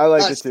 I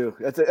like it too.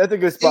 That's a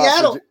good spot.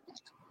 Seattle.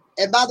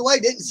 And by the way,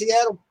 didn't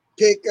Seattle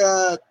pick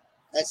that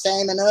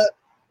salmon up?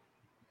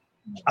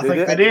 I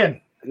think they did.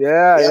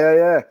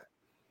 Yeah.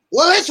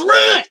 Well, it's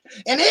ruined,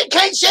 and it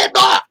can't shed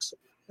blocks.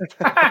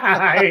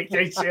 I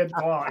hate shed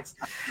blocks.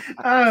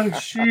 Oh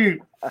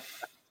shoot!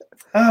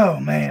 Oh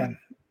man.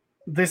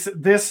 This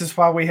is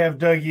why we have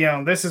Dougie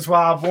on. This is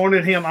why I've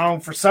wanted him on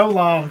for so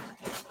long,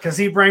 because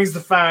he brings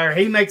the fire.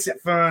 He makes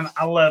it fun.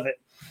 I love it.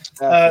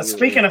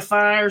 Speaking of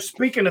fire,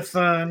 speaking of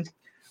fun,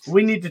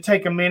 we need to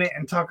take a minute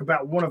and talk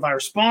about one of our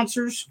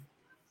sponsors,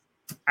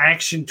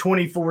 Action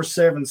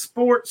 24/7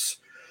 Sports.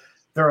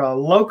 They're a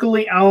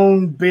locally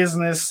owned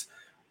business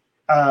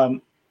by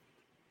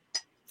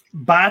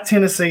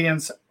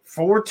Tennesseans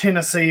for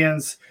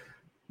Tennesseans.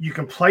 You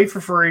can play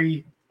for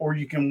free, or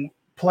you can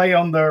play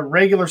on the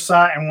regular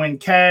site and win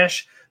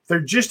cash. They're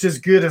just as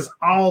good as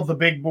all the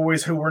big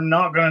boys who we're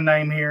not going to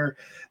name here.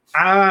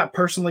 I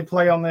personally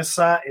play on this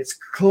site. It's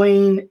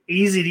clean,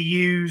 easy to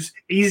use,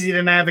 easy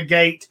to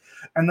navigate,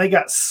 and they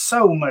got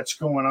so much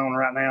going on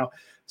right now.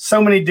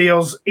 So many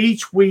deals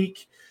each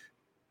week,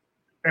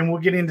 and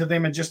we'll get into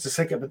them in just a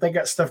second, but they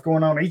got stuff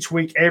going on each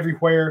week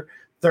everywhere.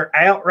 They're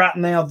out right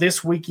now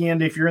this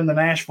weekend. If you're in the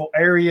Nashville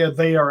area,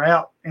 they are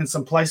out in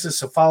some places,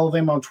 so follow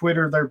them on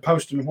Twitter. They're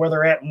posting where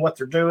they're at and what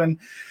they're doing.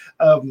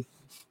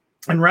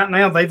 And right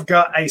now they've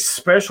got a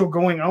special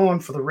going on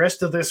for the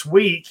rest of this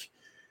week.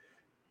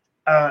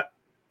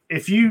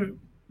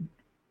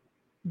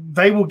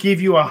 They will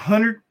give you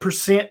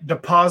 100%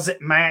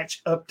 deposit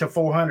match up to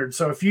 $400.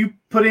 So if you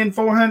put in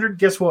 $400,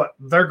 guess what?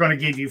 They're going to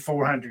give you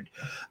 $400.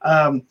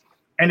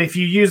 And if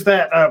you use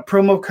that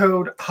promo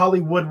code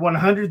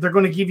Hollywood100, they're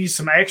going to give you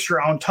some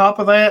extra on top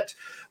of that.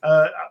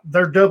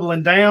 They're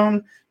doubling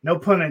down, no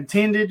pun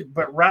intended,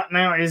 but right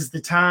now is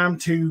the time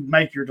to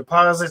make your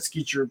deposits,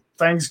 get your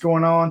things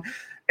going on.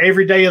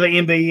 Every day of the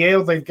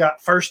NBL, they've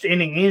got first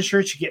inning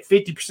insurance. You get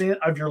 50%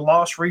 of your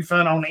loss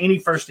refund on any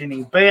first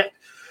inning bet.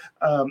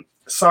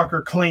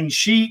 Soccer clean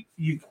sheet.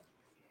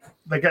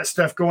 They got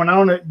stuff going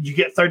on. You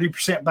get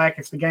 30% back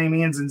if the game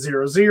ends in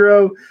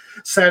 0-0.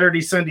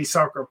 Saturday, Sunday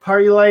soccer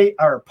parlay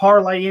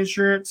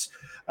insurance.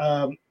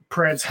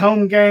 Preds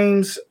home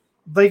games.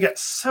 They got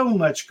so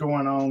much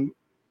going on.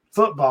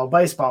 Football,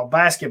 baseball,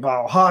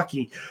 basketball,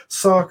 hockey,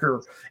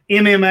 soccer,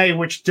 MMA,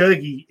 which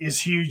Dougie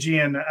is huge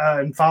in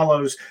and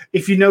follows.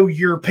 If you know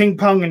your ping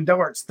pong and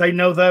darts, they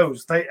know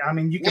those. You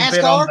can NASCAR?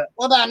 bet on that.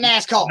 What about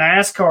NASCAR?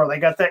 NASCAR, they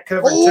got that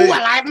covered Oh, too. I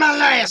like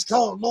my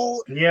NASCAR,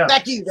 Lord. Yeah.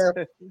 Thank you, girl.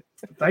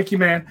 Thank you,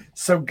 man.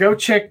 So go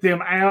check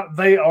them out.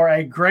 They are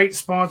a great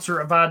sponsor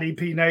of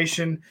IDP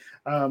Nation.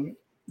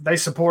 They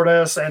support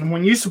us, and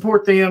when you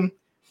support them,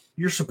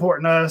 you're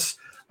supporting us.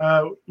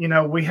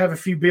 We have a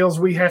few bills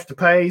we have to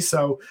pay,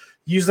 so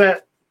use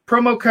that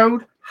promo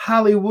code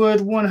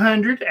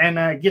Hollywood100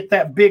 and get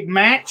that big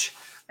match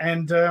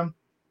and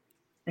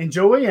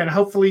enjoy, and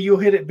hopefully you'll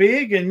hit it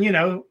big. And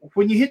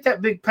when you hit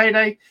that big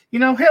payday,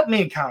 help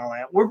me and Kyle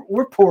out.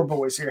 We're poor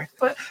boys here,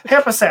 but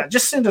help us out.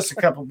 Just send us a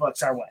couple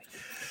bucks our way.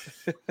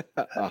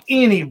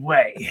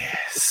 Anyway,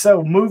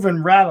 so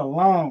moving right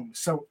along.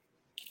 So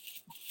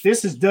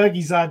this is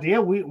Dougie's idea.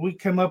 We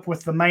come up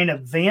with the main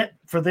event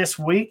for this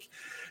week.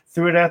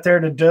 Threw it out there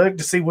to Doug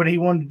to see what he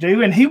wanted to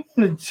do, and he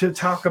wanted to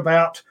talk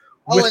about.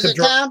 Is it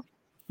time?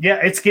 Yeah,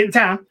 it's getting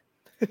time.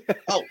 It's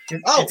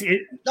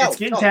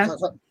getting time.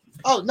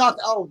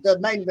 The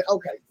main event.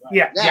 Okay.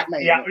 Yeah, that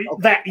main event. Okay.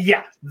 Back to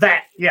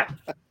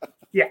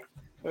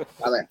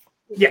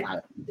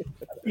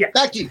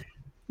you.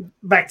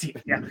 Back to you.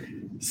 Yeah.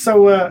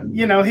 So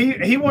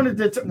he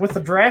wanted to, with the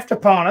draft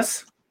upon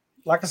us.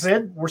 Like I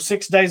said, we're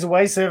 7 days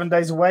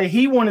away.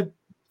 He wanted,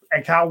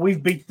 and Kyle,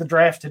 we've beat the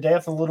draft to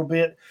death a little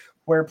bit,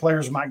 where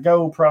players might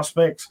go,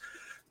 prospects.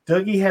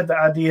 Dougie had the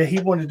idea.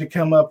 He wanted to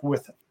come up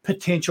with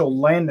potential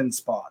landing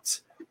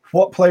spots.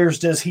 What players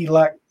does he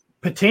like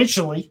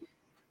potentially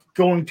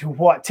going to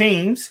what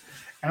teams?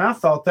 And I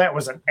thought that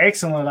was an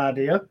excellent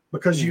idea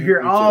because you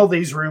hear all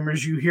these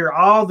rumors, you hear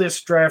all this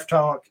draft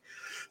talk.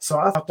 So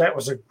I thought that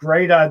was a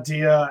great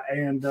idea.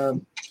 And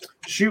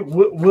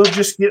we'll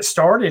just get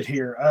started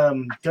here.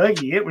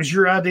 Dougie, it was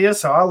your idea,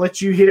 so I'll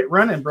let you hit it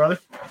running, brother.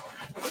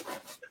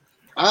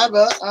 All right,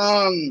 but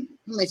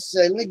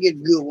let me get a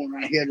good one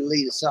right here to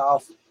lead us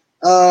off.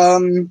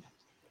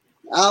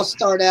 I'll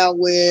start out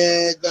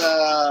with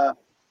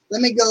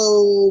let me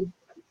go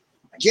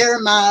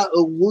Jeremiah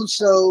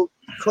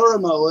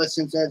Owusu-Koramoah,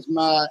 since that's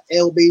my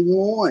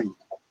LB1.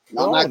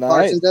 Not Mike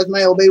Parsons, that's my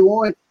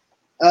LB1.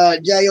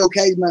 JOK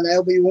is my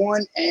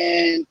LB1,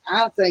 and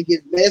I think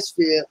his best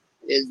fit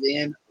is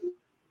in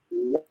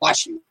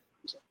Washington.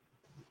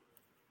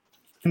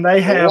 And they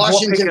have the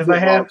Washington what pick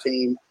football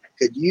team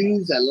could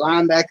use a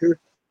linebacker.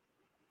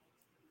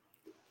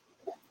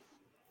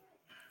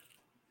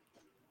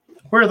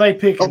 Where are they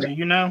picking? Okay. Do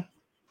you know?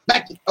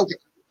 Back to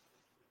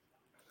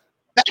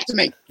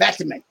me.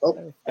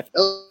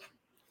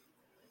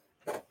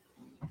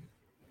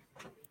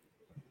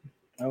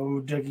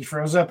 Oh, Dougie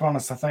froze up on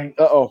us, I think.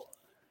 Uh-oh.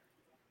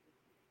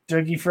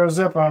 Dougie froze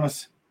up on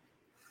us.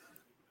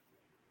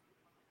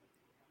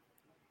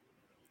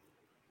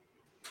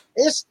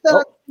 It's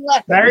the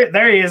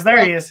there he is.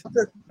 There he is.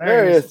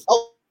 There he is.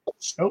 Oh.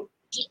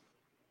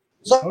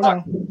 Hold on.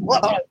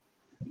 What?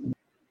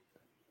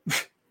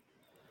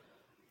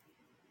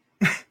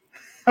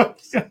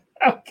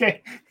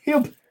 Okay.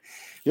 He'll be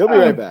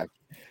right back.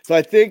 So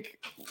I think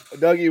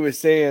Dougie was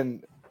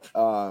saying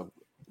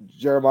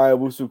Jeremiah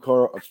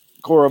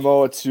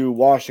Owusu-Koramoah to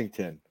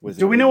Washington.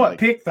 Do we know what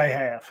pick they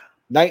have?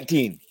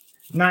 19.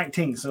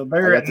 So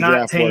they're at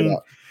 19.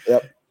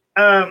 Yep.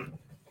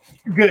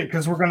 Good,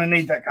 because we're going to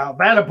need that, Kyle.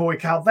 That a boy,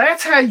 Kyle.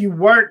 That's how you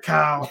work,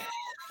 Kyle.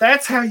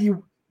 That's how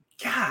you.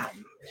 God.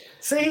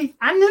 See,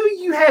 I knew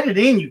you had it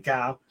in you,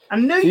 Kyle. I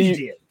knew you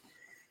did.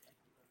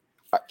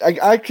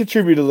 I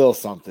contribute a little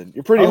something.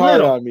 You're pretty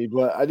hard on me,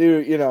 but I do,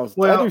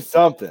 I do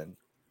something.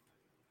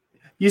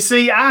 You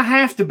see, I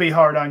have to be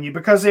hard on you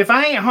because if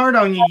I ain't hard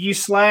on you, you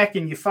slack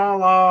and you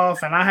fall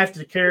off, and I have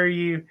to carry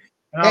you.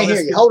 And I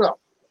hear you. Hold on.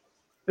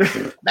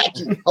 Back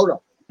to you. Hold on.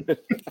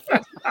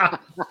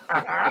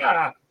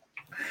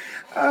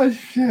 Oh,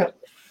 shit.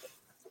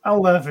 I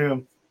love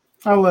him.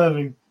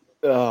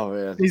 Oh,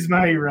 man. He's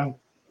my hero.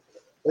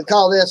 We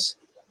call this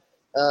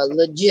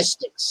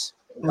logistics.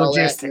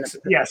 Logistics,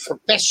 yes.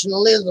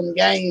 Professionalism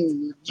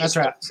game. Logistics. That's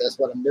right. That's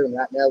what I'm doing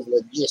right now is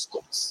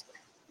logistics.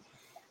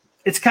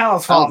 It's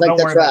Kyle's fault. I don't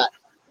think that's right.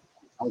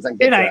 I don't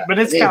think It that's ain't, right. but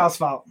it's Yeah. Kyle's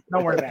fault.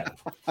 Don't worry about it.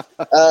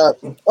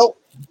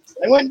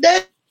 They went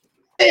dead.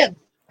 Man,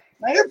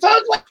 your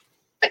phone's went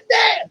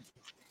dead.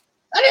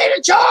 I need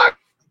a charge.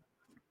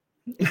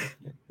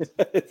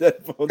 Is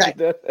that phone Okay.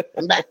 dead?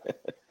 I'm back.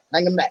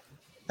 Bring him back.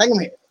 Bring him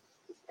here.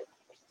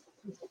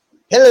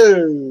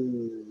 Hello.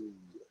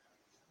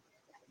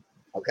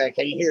 Okay,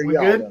 can you hear We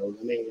y'all? good? Though?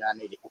 I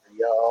need to hear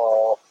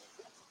y'all.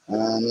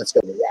 Let's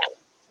go to that.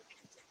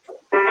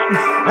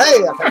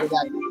 Hey, I think we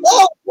got it.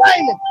 Oh,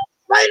 raining!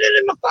 Raining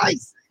in my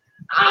face!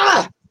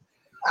 Ah!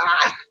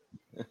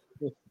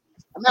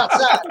 I'm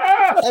outside.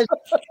 I'm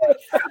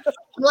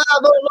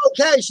live on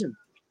location.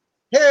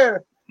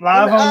 Here,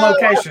 Live on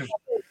location.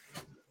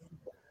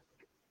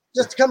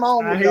 just to come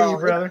on I with hear y'all. you,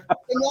 brother. Can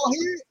y'all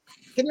hear it?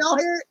 Can y'all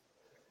hear it?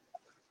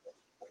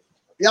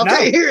 Y'all No.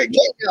 can't hear it,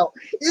 can y'all?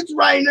 It's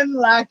raining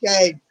like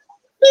a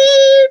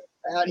beep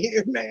out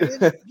here, man. It's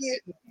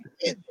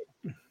getting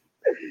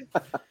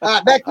all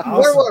right, back to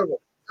where Awesome. were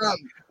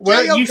we?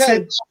 Well, you JOK.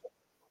 said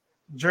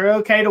Drew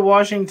OK to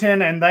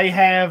Washington, and they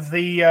have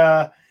the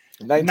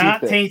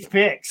 19th pick. 19th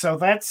pick. So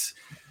that's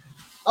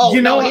Oh,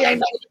 you know no, he what? ain't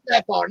making it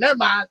that far. Never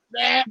mind.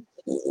 Nah.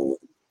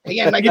 He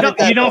ain't making you it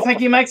that don't far. think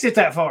he makes it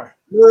that far?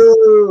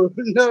 No.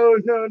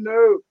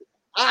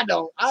 I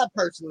don't. I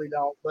personally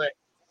don't, but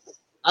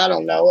I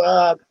don't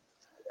know.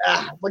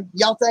 What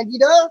y'all think he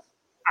does?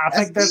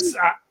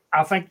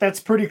 I think that's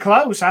pretty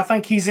close. I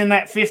think he's in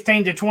that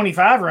 15 to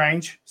 25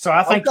 range. So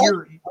I think Okay.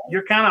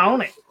 you're kind of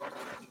on it.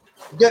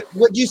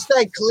 Would you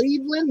say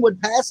Cleveland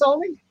would pass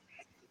on him?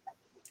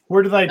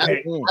 Where do they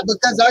pick?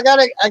 Because I got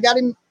him. I got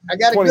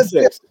a good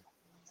 26. fit.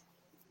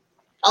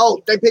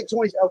 Oh, they picked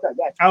 20. Okay,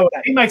 gotcha. Oh,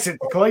 Gotcha. he makes it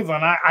to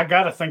Cleveland. I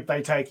got to think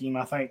they take him,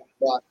 I think.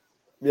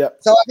 Yep.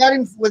 So I got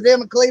him with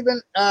them in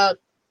Cleveland. Y'all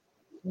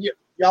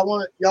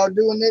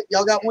doing it?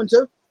 Y'all got one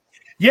too?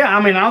 Yeah,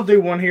 I mean, I'll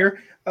do one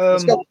here.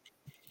 Let's go.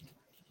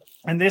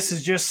 And this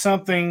is just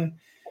something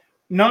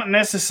not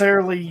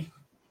necessarily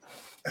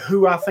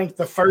who I think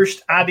the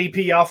first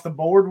IDP off the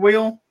board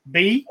will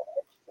be.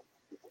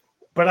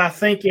 But I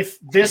think if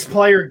this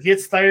player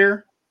gets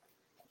there,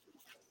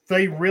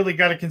 they really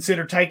got to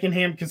consider taking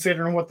him,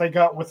 considering what they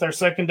got with their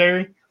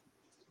secondary.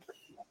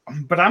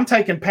 But I'm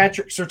taking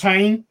Patrick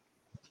Surtain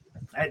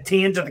at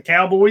 10 to the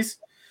Cowboys.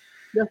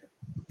 Yeah.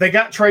 They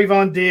got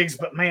Trayvon Diggs,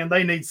 but, man,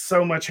 they need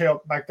so much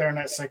help back there in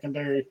that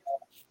secondary.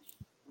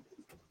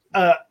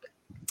 I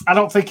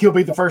don't think he'll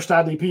be the first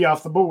IDP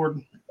off the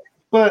board.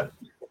 But,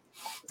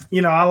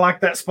 I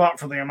like that spot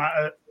for them.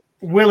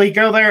 Will he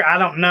go there? I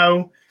don't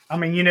know. I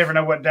mean, you never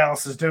know what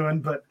Dallas is doing,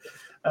 but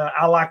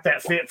I like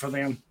that fit for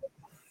them.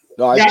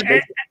 No, I think Yeah,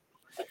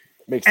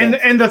 makes sense.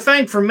 And the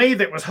thing for me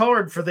that was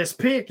hard for this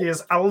pick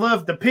is I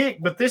love the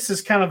pick, but this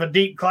is kind of a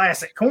deep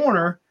classic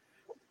corner,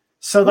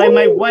 so they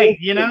may wait.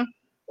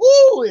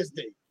 Ooh, is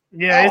deep.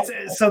 Yeah,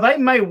 so they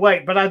may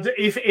wait. But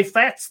if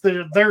that's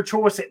their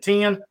choice at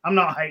 10, I'm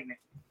not hating it.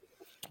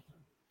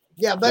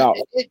 Yeah, but No.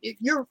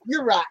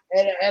 you're right,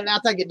 and I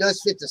think it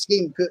does fit the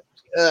scheme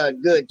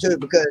good too,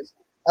 because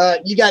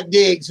you got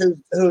Diggs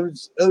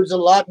who's a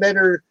lot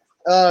better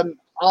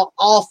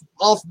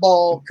off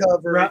ball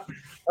coverage.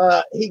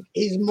 Right.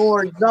 He's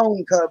more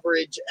zone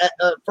coverage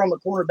from a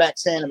cornerback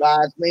stand of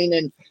eyes,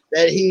 meaning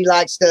that he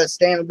likes to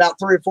stand about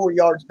 3 or 4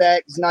 yards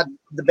back. He's not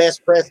the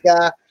best press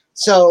guy.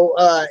 So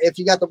if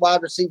you got the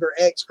wide receiver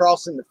X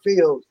crossing the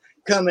field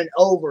coming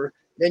over,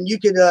 then you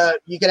could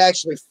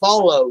actually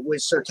follow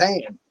with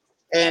Surtain.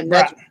 And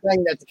that's the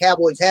thing that the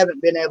Cowboys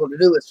haven't been able to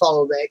do is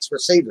follow the X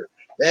receiver.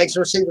 The X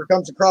receiver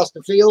comes across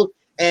the field,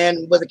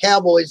 and with the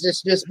Cowboys,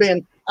 it's just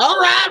been, all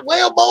right,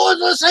 well, boys,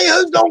 let's see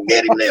who's going to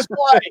get him this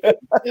play.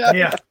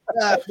 Yeah.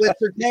 With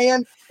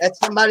Surtain, that's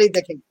somebody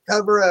that can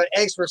cover an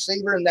X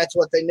receiver, and that's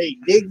what they need.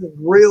 Diggs is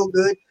real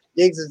good.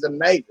 Diggs is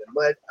amazing,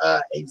 but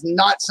he's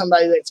not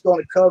somebody that's going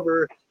to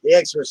cover the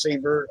X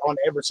receiver on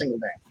every single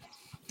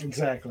day.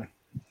 Exactly.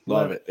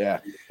 Love it. Yeah.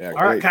 All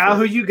right, Kyle,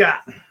 who you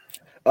got?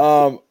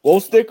 I'll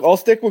stick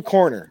with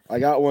corner. I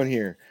got one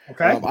here.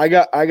 Okay. I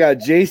got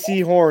J.C.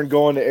 Horn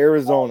going to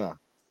Arizona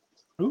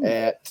Ooh.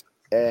 at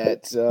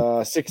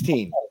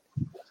 16.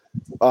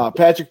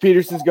 Patrick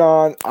Peterson's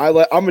gone.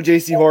 I'm a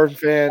J.C. Horn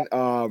fan.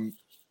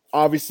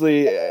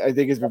 Obviously, I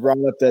think it's been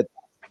brought up that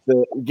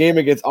the game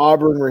against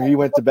Auburn where he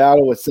went to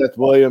battle with Seth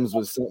Williams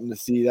was something to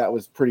see. That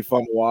was pretty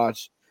fun to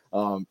watch.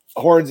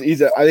 Horns,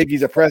 I think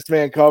he's a press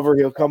man cover.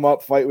 He'll come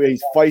up, fight.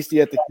 He's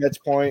feisty at the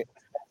catch point.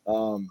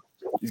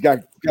 He's got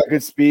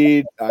good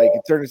speed. He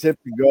can turn his hip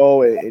and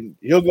go, and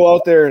he'll go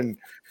out there and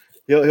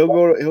he'll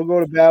go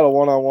to battle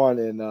one-on-one.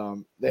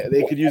 And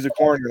they could use a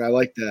corner, and I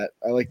like that.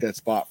 I like that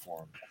spot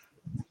for him.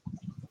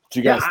 What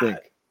you guys think?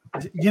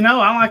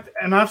 I like,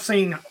 and I've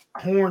seen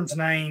Horn's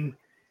name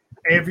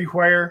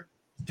everywhere,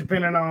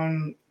 depending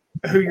on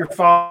who you're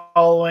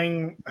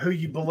following, who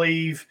you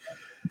believe.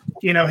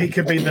 He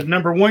could be the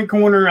number one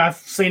corner. I've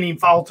seen him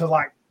fall to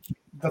like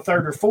the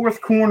third or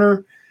fourth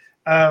corner.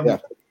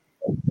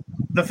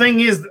 The thing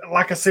is,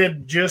 like I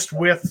said, just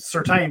with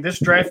Surtain, this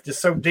draft is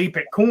so deep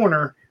at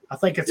corner. I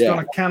think it's going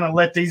to kind of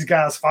let these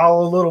guys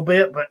fall a little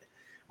bit. But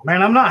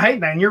man, I'm not hating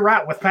that. And you're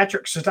right with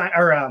Patrick Surtain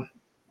or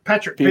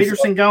Patrick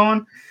Peterson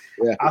going.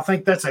 Yeah. I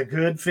think that's a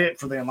good fit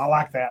for them. I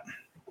like that.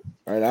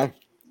 Right on.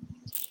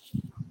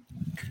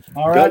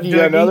 All right, Dougie, you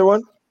got another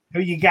one?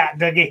 Who you got,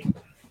 Dougie?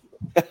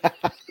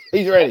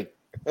 He's ready.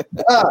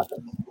 All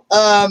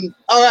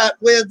right,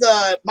 with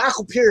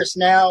Michael Pierce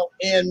now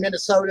in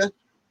Minnesota,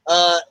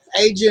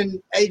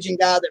 Asian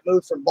guy that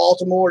moved from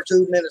Baltimore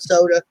to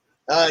Minnesota.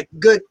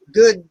 Good,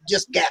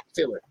 just gap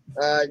filler.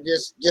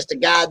 Just a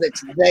guy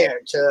that's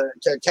there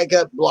to take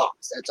up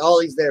blocks. That's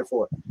all he's there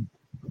for.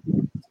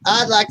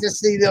 I'd like to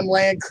see them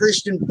land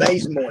Christian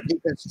Bazemore,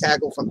 defensive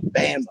tackle from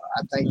Bama.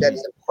 I think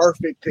that's a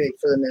perfect pick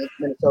for the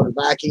Minnesota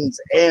Vikings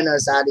and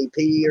us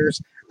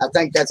IDPers. I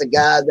think that's a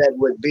guy that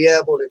would be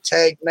able to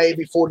take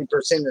maybe 40% of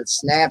the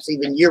snaps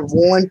even year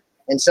one,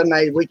 and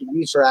somebody we could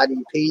use for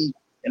IDP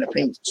in a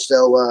pinch.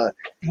 So,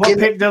 what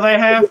pick do they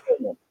have?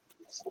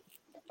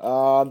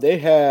 They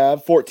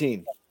have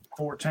 14.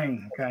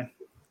 14. Okay.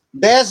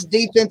 Best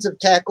defensive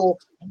tackle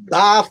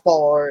by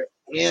far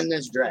in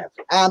this draft.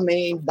 I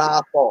mean,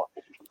 by far.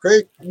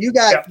 Chris, you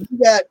got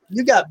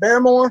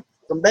Barrymore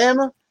from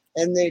Bama,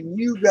 and then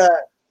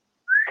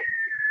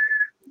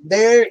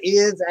there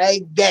is a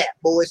gap,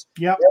 boys.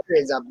 Yep. There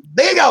is a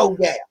big old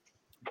gap.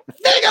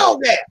 Big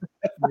old gap.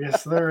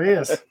 Yes, there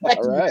is.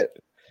 All right.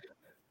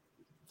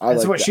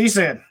 That's what she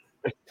said.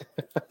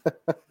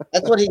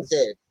 That's what he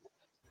said.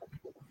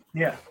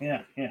 Yeah.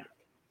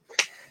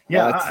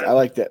 I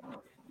like that.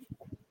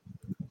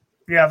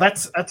 Yeah,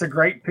 that's a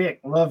great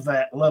pick. Love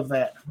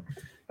that.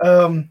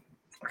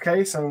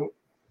 Okay, so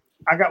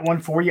I got one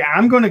for you.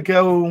 I'm going to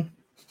go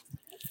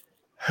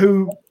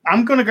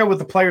with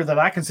the player that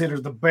I consider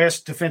the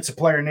best defensive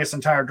player in this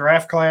entire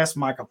draft class,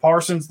 Micah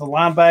Parsons, the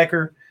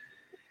linebacker.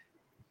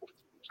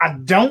 I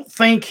don't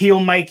think he'll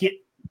make it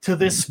to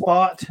this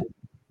spot,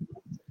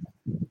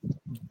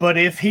 but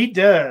if he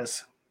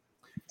does,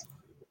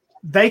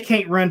 they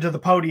can't run to the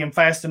podium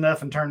fast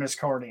enough and turn this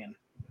card in.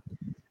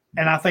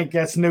 And I think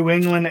that's New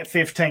England at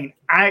 15.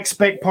 I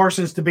expect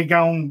Parsons to be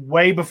gone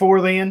way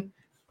before then.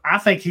 I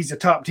think he's a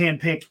top 10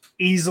 pick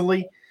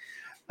easily.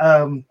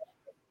 But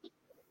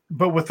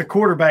with the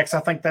quarterbacks,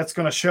 I think that's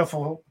going to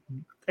shuffle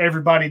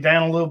everybody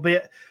down a little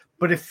bit.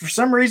 But if for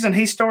some reason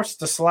he starts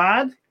to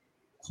slide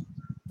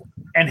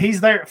and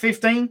he's there at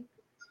 15,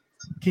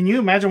 can you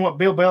imagine what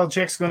Bill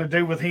Belichick's going to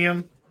do with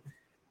him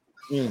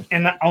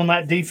and on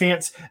that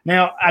defense?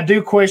 Now, I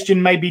do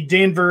question maybe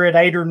Denver at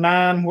 8 or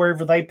 9,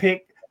 wherever they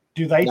pick.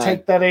 Do they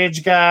take that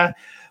edge guy?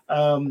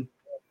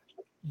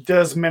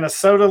 Does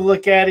Minnesota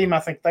look at him? I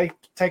think they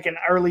take an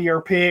earlier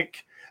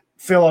pick.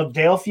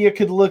 Philadelphia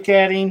could look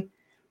at him.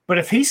 But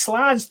if he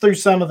slides through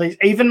some of these,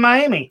 even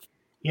Miami,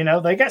 they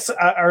got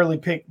an early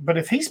pick. But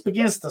if he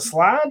begins to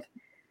slide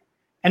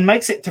and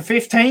makes it to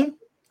 15,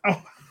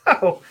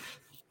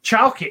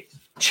 chalk it.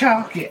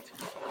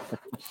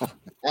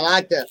 I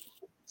like that.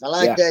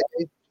 That.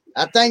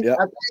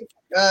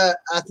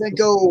 I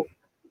think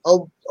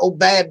old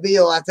Bad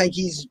Bill, I think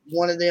he's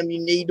one of them you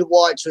need to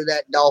watch for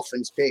that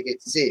Dolphins pick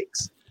at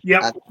 6.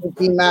 Yep. I think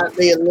he might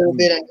be a little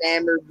bit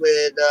enamored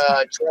with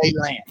Trey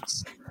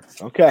Lance.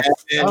 Okay.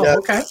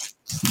 Okay.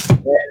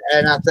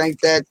 And I think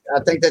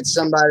that's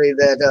somebody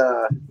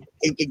that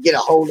he could get a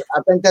hold of.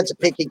 I think that's a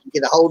pick he could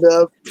get a hold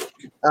of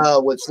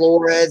with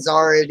Flores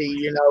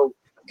already,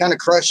 kind of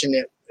crushing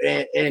it.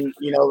 And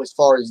as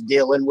far as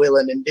Dylan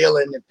and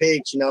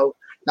picks,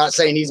 not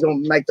saying he's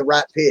going to make the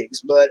right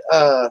picks, but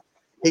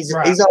he's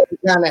always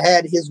kind of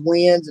had his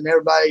wins and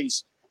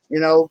everybody's,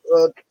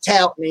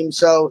 touting him.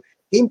 So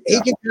he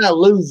can kind of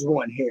lose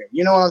one here.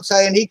 You know what I'm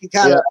saying? He can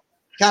kind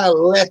of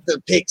let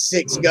the pick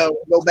 6 go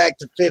back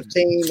to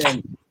 15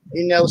 and,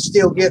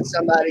 still get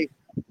somebody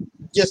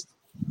just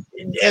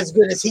as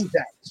good as he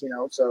thinks,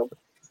 So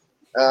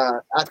I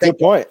think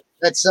good point.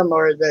 That's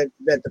somewhere that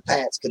the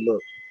Pats could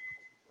look.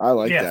 I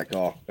like that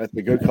call. That's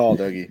a good call,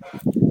 Dougie.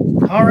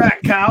 All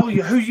right, Kyle,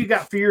 who you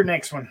got for your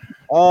next one?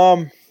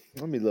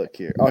 Let me look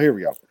here. Oh, here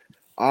we go.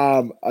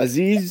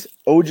 Azeez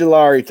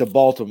Ojulari to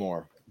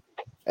Baltimore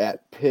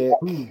at pick.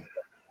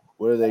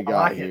 What do they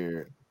got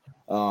here?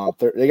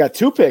 They got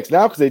 2 picks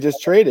now because they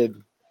just traded,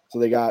 so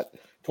they got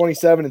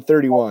 27 and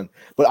 31.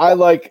 But I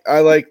like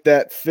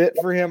that fit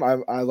for him.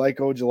 I like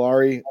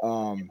Ojulari.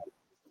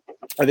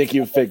 I think he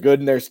would fit good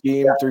in their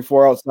scheme.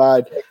 3-4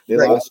 outside. They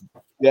lost.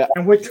 Yeah.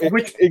 And which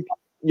pick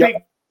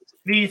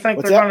do you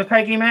think they're going to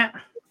take him at?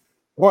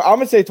 Well, I'm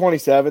gonna say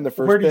 27. The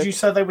first. Where did you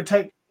say they would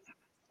take?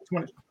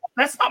 20.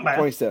 That's not bad.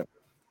 27.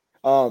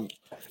 I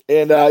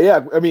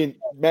mean,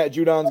 Matt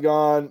Judon's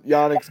gone,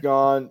 Yannick's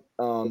gone.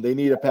 They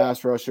need a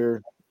pass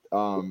rusher.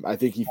 I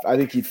think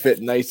he'd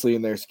fit nicely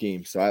in their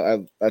scheme.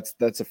 So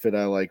that's a fit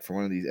I like for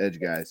one of these edge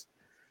guys.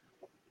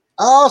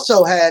 I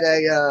also had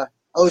a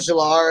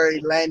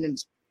Ojulari landing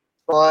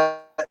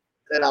spot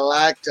that I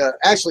liked.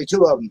 Actually,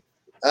 2 of them,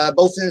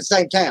 both in the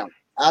same town.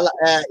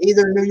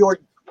 Either New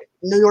York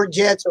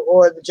Jets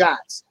or the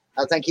Giants.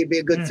 I think he'd be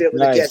a good fit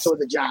with the Jets or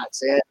the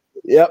Giants. And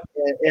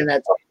in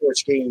that top-4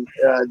 scheme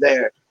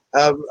there.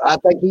 I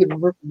think he'd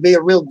be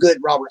a real good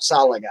Robert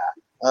Saleh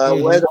guy.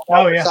 Whether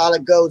Robert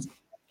Saleh goes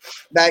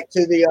back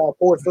to the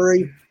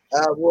 4-3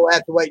 We'll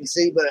have to wait and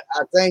see. But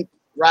I think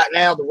right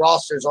now the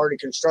roster is already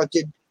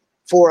constructed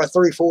for a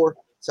 3-4.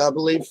 So I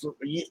believe for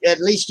at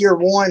least year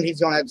one,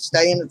 he's going to have to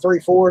stay in the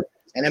 3-4.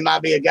 And it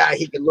might be a guy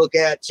he could look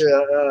at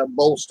to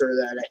bolster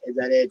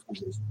that edge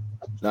position.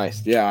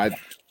 Nice. Yeah, I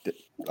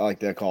like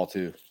that call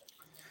too.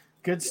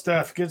 Good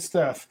stuff. Good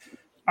stuff.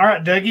 All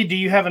right, Dougie, do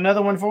you have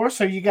another one for us?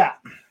 So you got?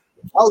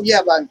 Oh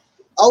yeah, buddy.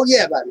 All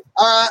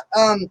right.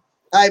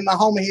 Hey, my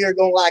homie here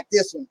gonna like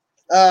this one.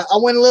 I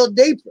went a little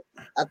deeper.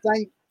 I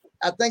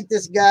think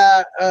this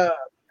guy.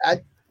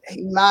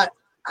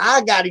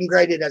 I got him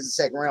graded as a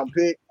second round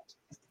pick.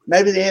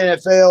 Maybe the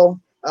NFL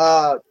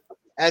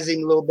has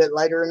him a little bit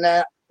later than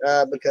that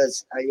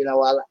because I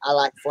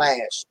like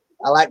flash.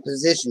 I like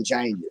position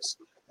changes.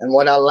 And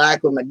what I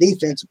like with my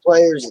defensive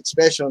players,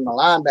 especially my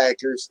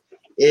linebackers,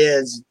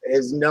 is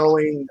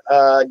knowing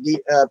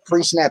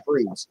pre-snap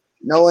reads,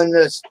 knowing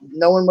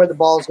where the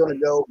ball is going to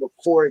go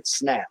before it's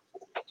snapped.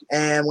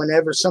 And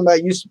whenever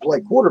somebody used to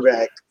play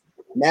quarterback,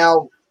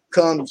 now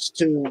comes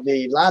to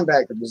the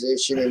linebacker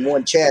position and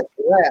one Chad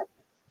Surratt.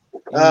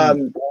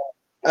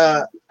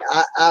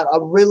 I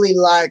really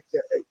like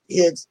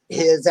his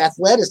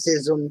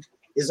athleticism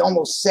is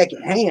almost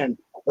secondhand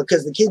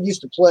because the kid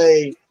used to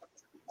play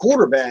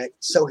quarterback,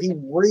 so he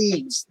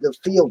reads the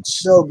field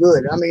so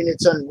good. I mean,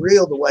 it's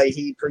unreal the way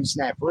he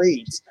pre-snap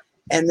reads.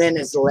 And then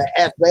his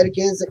athletic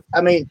is,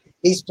 I mean,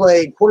 he's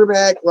played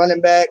quarterback, running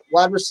back,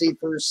 wide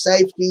receiver,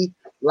 safety,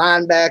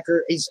 linebacker.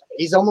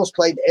 He's almost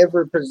played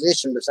every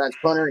position besides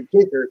punter and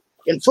kicker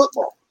in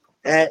football.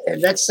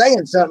 And that's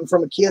saying something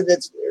from a kid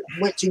that's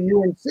went to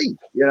UNC,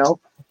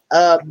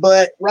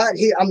 But right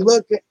here,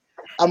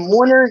 I'm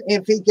wondering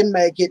if he can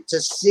make it to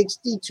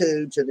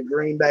 62 to the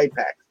Green Bay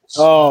Packers.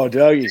 Oh,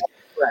 Dougie.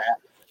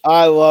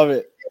 I love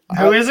it.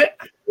 Who is it?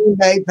 Green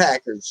Bay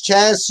Packers.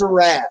 Chaz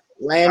Surratt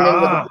landing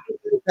with the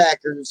Green Bay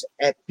Packers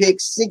at pick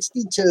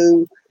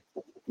 62,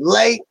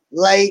 late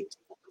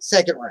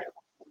second round.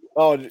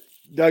 Oh,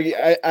 Dougie,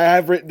 I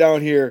have written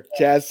down here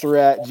Chaz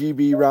Surratt,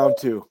 GB round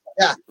 2.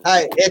 Yeah,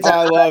 hey,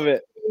 I love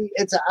it.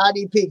 It's an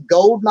IDP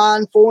gold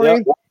mine for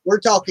him. We're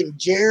talking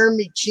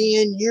Jeremy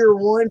Chin year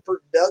one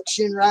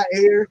production right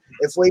here.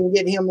 If we can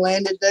get him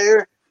landed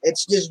there,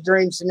 it's just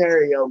dream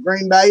scenario.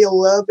 Green Bay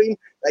will love him.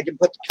 They can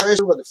put the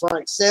pressure with the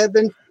front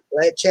seven.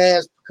 Let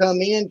Chaz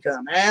come in,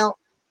 come out.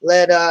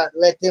 Let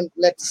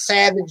the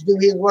Savage do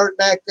his work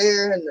back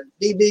there in the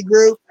DB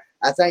group.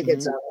 I think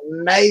it's an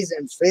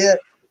amazing fit.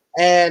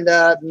 And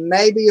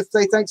maybe if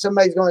they think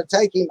somebody's going to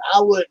take him,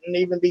 I wouldn't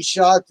even be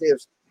shocked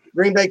if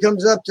Green Bay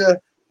comes up to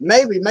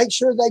maybe make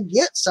sure they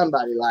get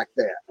somebody like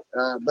that.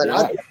 But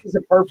I think he's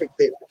a perfect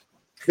fit.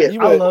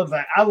 I love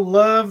that. I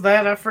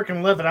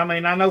freaking love it. I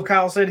mean, I know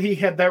Kyle said he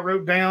had that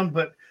wrote down,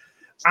 but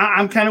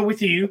I'm kind of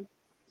with you.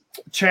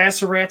 Chaz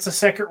Surratt's a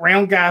second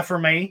round guy for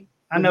me.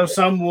 I know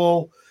some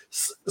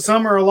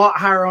are a lot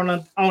higher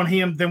on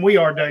him than we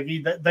are,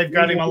 Dougie. They've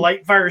got him a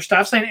late first.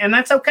 I've seen, and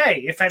that's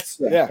okay. If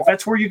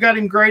that's where you got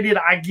him graded,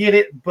 I get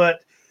it.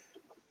 But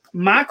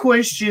my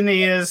question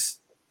is,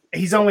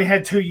 he's only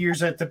had 2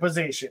 years at the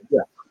position. Yeah.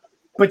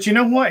 But you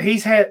know what?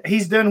 He's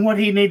done what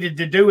he needed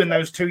to do in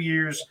those 2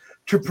 years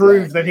to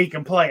prove that he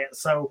can play it.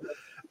 So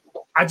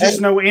I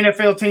just know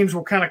NFL teams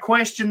will kind of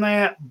question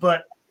that,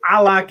 but I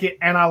like it,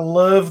 and I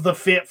love the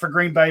fit for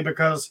Green Bay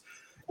because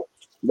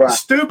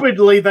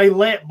stupidly they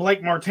let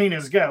Blake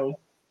Martinez go.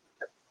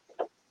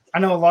 I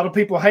know a lot of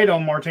people hate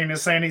on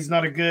Martinez saying he's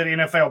not a good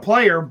NFL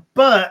player,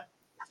 but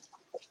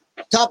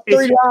top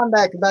 3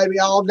 linebacker, baby,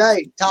 all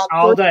day.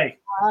 All day.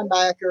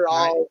 Linebacker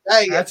all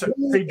day. That's what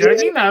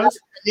Dougie knows.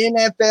 An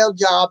NFL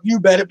job, you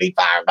better be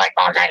fired.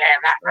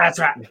 That's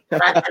right.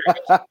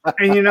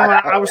 And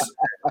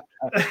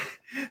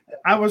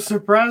I was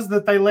surprised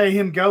that they let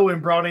him go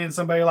and brought in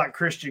somebody like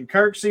Christian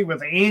Kirksey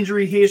with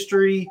injury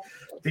history,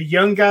 the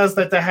young guys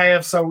that they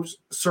have. So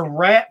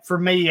Surratt for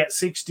me at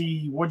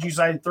 60, what'd you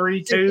say,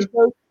 32?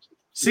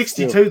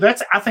 62.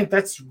 I think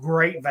that's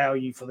great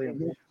value for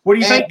them. What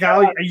do you think,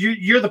 Kyle?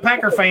 You're the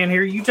Packer fan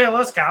here. You tell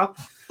us, Kyle.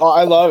 Oh,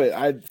 I love it.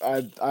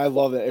 I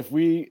love it. If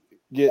we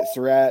get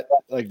Surratt,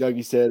 like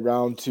Dougie said,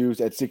 round 2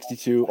 at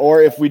 62,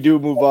 or if we do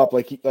move up,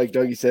 like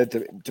Dougie said,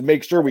 to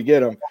make sure we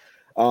get him.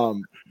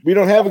 We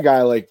don't have a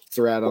guy like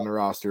Surratt on the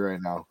roster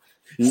right now.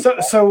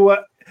 So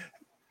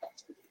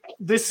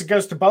this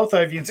goes to both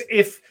of you.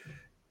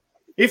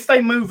 If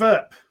they move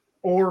up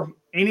or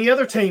any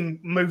other team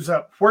moves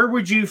up, where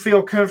would you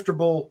feel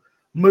comfortable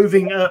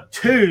moving up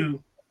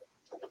to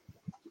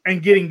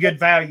and getting good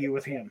value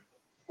with him?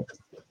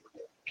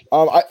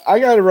 I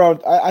got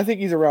around. I think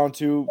he's around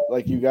 2,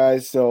 like you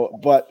guys. So,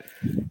 but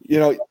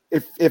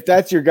if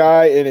that's your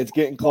guy and it's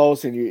getting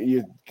close, and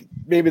you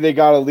maybe they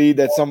got a lead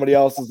that somebody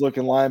else is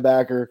looking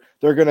linebacker,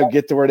 they're gonna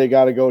get to where they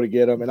got to go to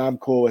get him, and I'm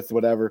cool with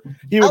whatever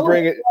he would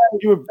bring it.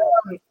 He would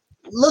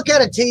look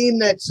at a team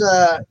that's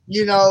like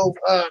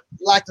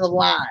the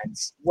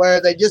Lions, where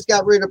they just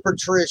got rid of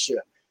Patricia.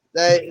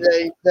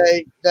 They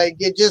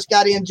just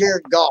got in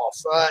Jared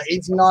Goff.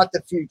 He's not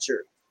the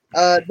future.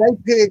 They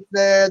picked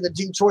the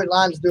Detroit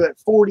Lions do at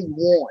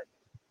 41.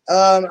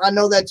 I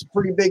know that's a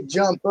pretty big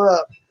jump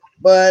up,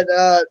 But,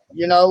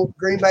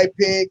 Green Bay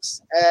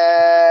picks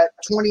at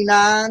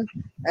 29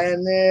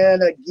 and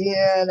then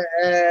again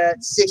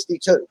at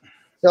 62.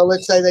 So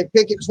let's say they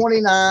pick at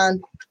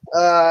 29,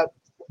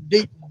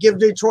 give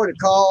Detroit a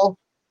call.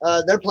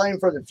 They're playing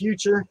for the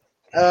future.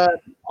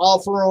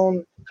 Offer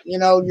them,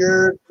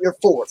 your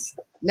fourth,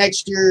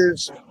 next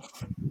year's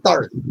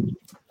third.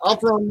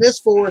 Offer them this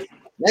fourth,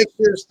 next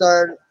year's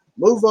third.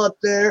 Move up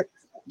there,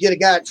 get a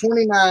guy at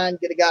 29,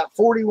 get a guy at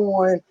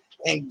 41,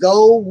 and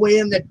go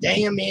win the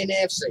damn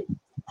NFC.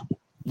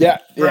 Yeah,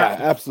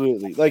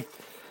 absolutely. Like,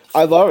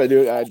 I love it,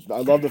 dude. I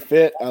love the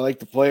fit. I like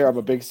the player. I'm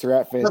a big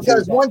Surratt fan.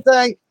 Because one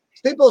thing,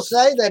 people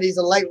say that he's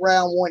a late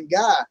round one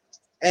guy,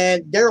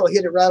 and Daryl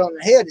hit it right on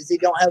the head, is he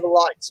don't have a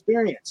lot of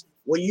experience.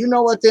 Well, you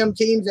know what them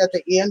teams at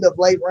the end of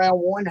late round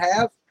one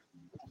have?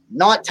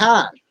 Not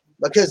time,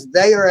 because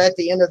they are at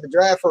the end of the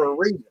draft for a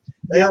reason.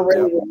 They are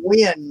ready to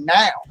win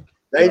now.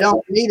 They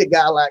don't need a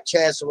guy like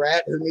Chaz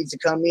Surratt who needs to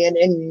come in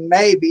and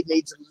maybe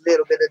needs a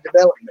little bit of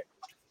development.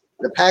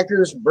 The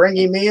Packers bring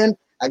him in.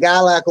 A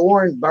guy like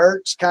Oren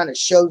Burks kind of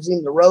shows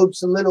him the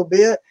ropes a little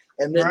bit,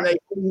 and then they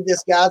see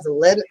this guy's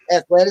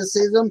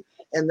athleticism,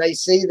 and they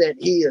see that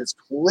he is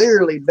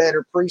clearly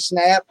better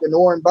pre-snap than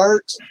Oren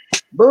Burks.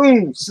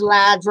 Boom,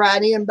 slides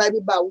right in, baby,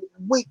 by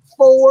week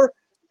 4,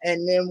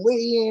 and then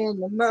we in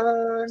the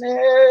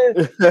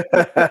money.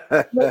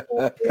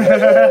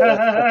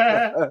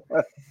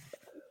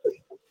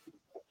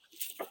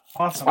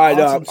 Awesome.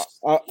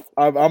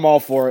 I'm all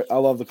for it. I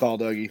love the call,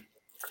 Dougie.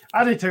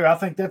 I do too. I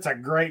think that's a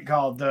great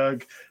call,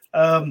 Doug.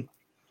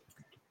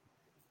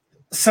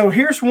 So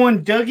here's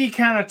one. Dougie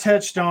kind of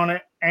touched on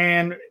it.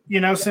 And,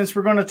 since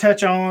we're going to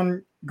touch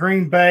on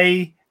Green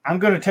Bay, I'm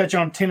going to touch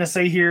on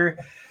Tennessee here.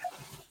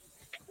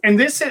 And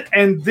this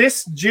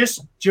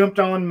just jumped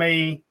on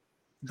me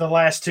the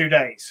last 2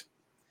 days.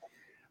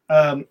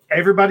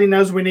 Everybody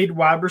knows we need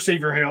wide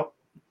receiver help.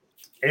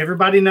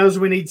 Everybody knows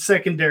we need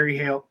secondary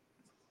help.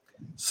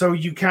 So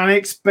you kind of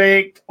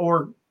expect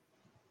or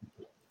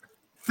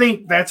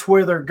think that's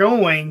where they're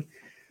going.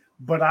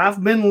 But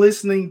I've been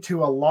listening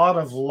to a lot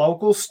of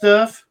local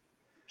stuff.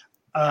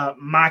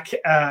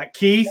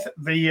 Keith,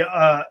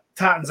 the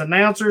Titans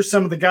announcer,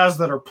 some of the guys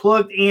that are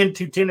plugged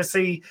into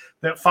Tennessee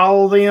that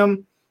follow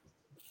them.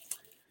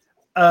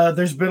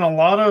 There's been a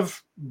lot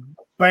of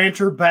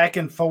banter back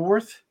and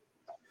forth.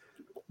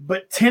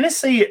 But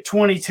Tennessee at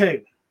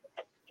 22.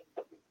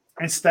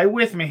 And stay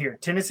with me here.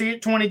 Tennessee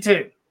at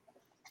 22.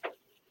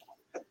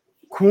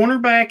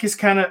 Cornerback is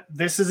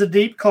this is a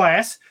deep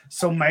class,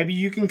 so maybe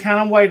you can kind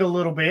of wait a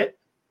little bit.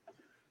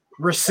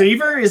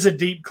 Receiver is a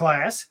deep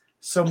class,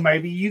 so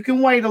maybe you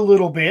can wait a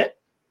little bit,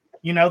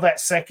 that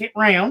second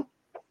round.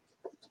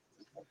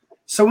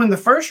 So in the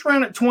first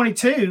round at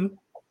 22,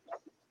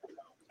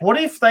 what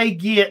if they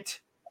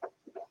get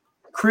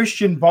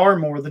Christian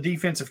Barmore, the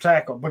defensive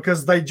tackle,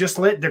 because they just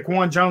let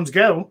Daquan Jones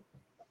go?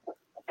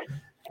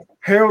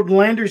 Harold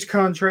Landry's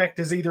contract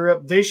is either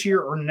up this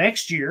year or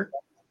next year.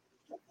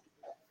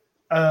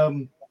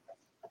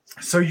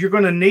 So you're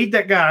going to need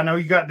that guy. I know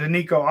you got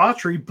Danico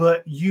Autry,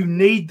 but you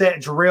need that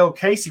Jarrell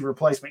Casey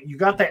replacement. You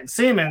got that in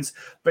Simmons,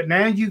 but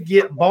now you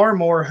get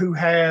Barmore, who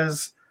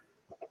has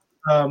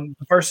the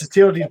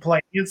versatility to play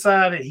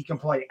inside. He can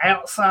play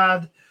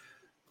outside.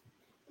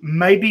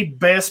 Maybe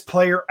best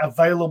player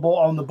available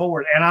on the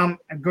board. And I'm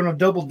going to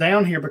double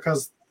down here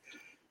because,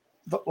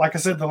 like I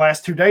said, the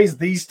last 2 days,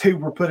 these two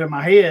were put in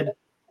my head.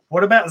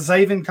 What about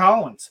Zaven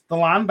Collins, the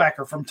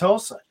linebacker from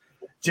Tulsa?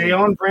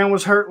 Jayon Brown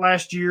was hurt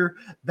last year.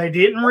 They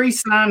didn't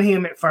re-sign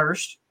him at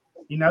first.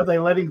 They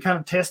let him kind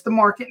of test the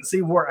market and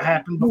see what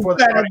happened before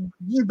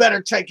you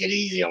better take it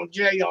easy on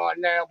Jayon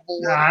now,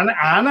 boy.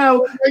 I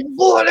know.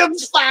 Boy, them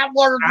 5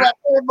 words right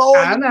there, boy.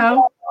 I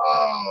know.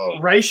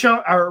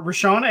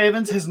 Rashawn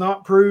Evans has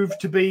not proved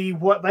to be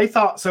what they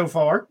thought so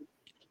far.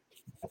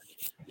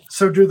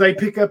 So do they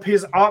pick up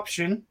his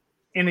option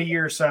in a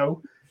year or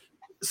so?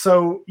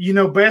 So,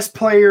 best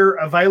player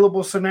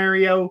available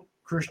scenario,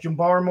 Christian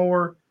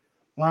Barmore,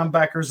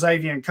 linebacker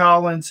Xavier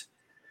Collins.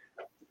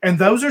 And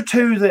those are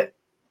two that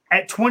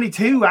at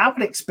 22, I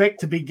would expect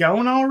to be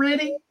going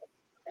already.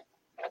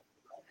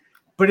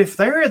 But if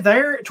they're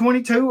there at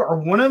 22 or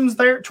one of them's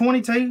there at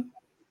 22,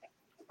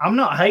 I'm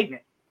not hating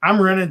it.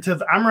 I'm running to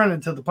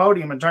the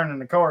podium and turning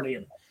the card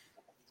in.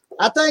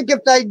 I think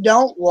if they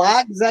don't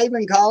like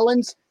Zaven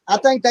Collins, I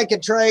think they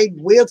could trade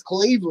with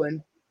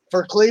Cleveland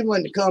for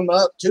Cleveland to come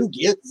up to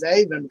get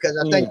Zaven, because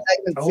I think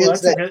Zaven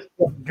fits that.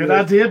 Good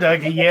idea,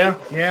 Dougie. Yeah.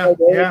 A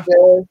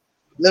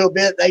little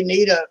bit. They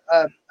need a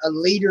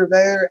leader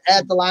there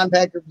at the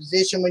linebacker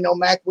position. We know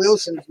Mac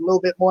Wilson's a little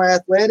bit more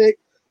athletic,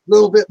 a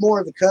little bit more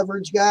of the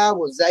coverage guy.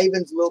 Well,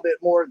 Zaven's a little bit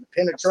more of the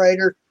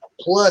penetrator,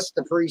 plus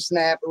the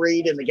pre-snap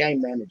read and the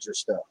game manager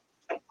stuff.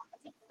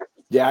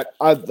 Yeah,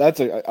 I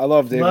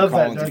love David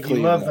Collins in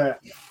Cleveland. Love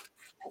that.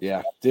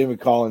 Yeah, David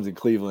Collins in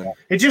Cleveland.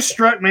 It just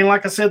struck me,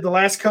 like I said, the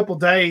last couple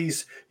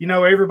days,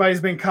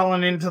 everybody's been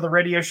calling into the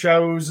radio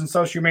shows and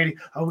social media.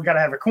 Oh, we got to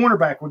have a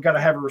cornerback. We got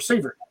to have a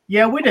receiver.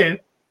 Yeah, we do.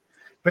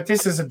 But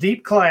this is a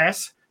deep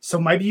class, so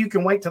maybe you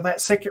can wait till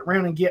that second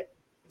round and get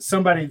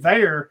somebody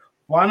there,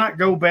 Why not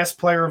go best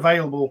player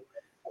available?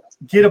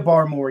 Get a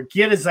Barmore,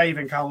 get a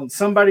Zaven Collins,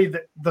 somebody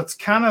that's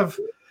kind of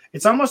 –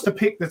 it's almost a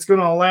pick that's going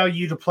to allow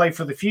you to play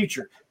for the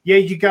future. Yeah,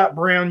 you got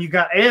Brown, you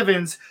got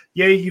Evans.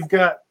 Yeah, you've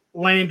got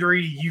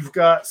Landry, you've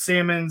got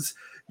Simmons,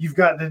 you've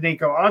got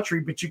Danico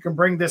Autry, but you can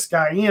bring this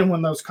guy in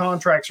when those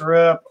contracts are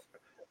up,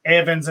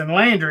 Evans and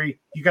Landry,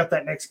 you got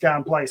that next guy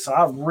in place. So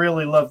I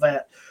really love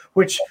that.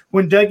 Which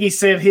when Dougie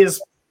said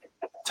his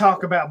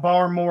talk about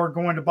Barmore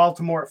going to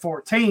Baltimore at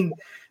 14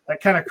 – that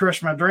kind of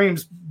crushed my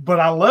dreams, but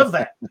I love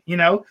that.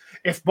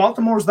 If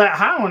Baltimore's that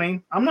high on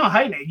him, I'm not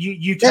hating it.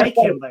 You take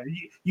him there.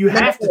 You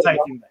have to take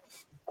him there.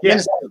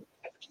 Yes.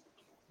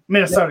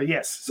 Minnesota,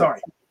 yes.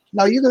 Sorry.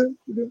 No, you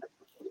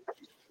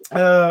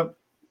do.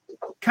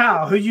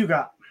 Kyle, who you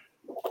got?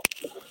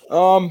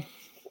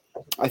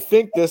 I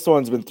think this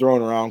one's been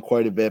thrown around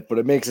quite a bit, but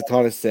it makes a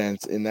ton of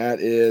sense, and that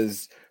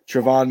is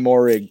Trevon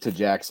Moehrig to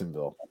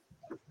Jacksonville.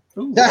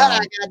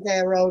 I got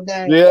that rolled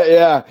down.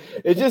 Yeah.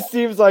 It just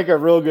seems like a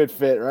real good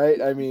fit, right?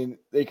 I mean,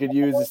 they could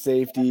use a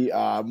safety.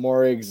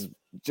 Moehrig's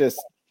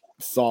just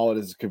solid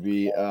as could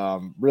be.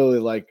 Really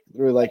like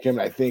him.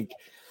 I think,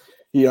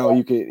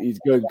 he's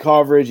good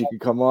coverage. He can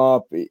come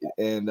up,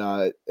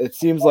 and it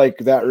seems like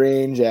that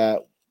range at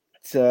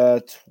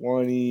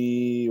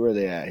 20. Where are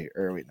they at here?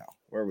 Or wait, no,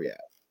 where are we at?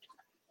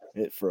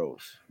 It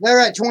froze.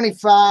 They're at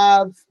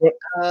 25.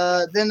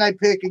 Then they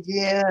pick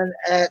again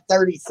at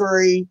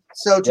 33.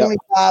 So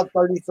 25,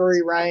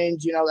 33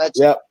 range. That's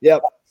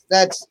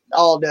That's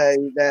all day.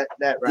 That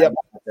range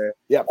right there.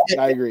 Yep,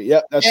 I agree.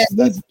 Yep,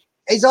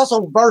 he's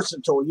also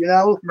versatile.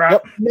 Right.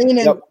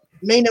 Meaning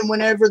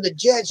whenever the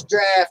Jets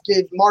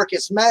drafted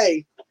Marcus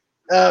May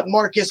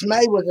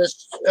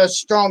was a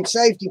strong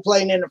safety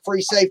playing in a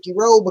free safety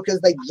role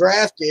because they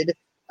drafted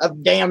a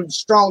damn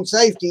strong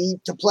safety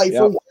to play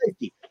free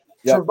safety.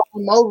 Trevon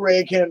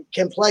Moehrig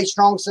can play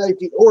strong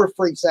safety or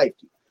free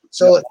safety.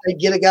 So if they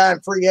get a guy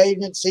in free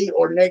agency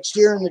or next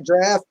year in the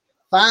draft,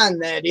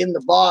 find that in the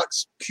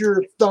box,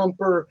 pure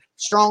thumper,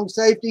 strong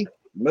safety,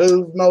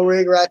 move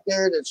Moehrig right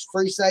there. That's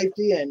free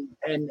safety, and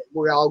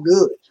we're all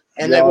good.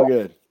 And they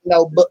won't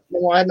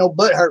have no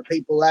butt hurt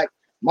people like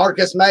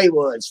Marcus May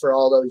was for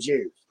all those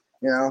years.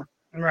 Right.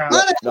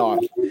 But go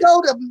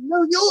to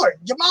New York.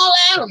 Jamal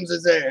Adams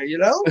is there.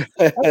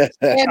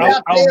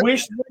 I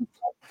wish.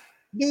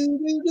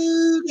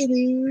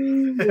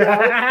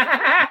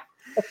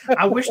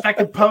 I wish I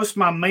could post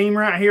my meme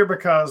right here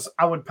because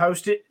I would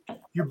post it.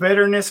 You're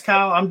better than this,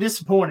 Kyle. I'm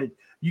disappointed.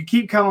 You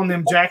keep calling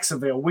them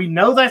Jacksonville. We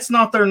know that's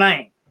not their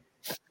name.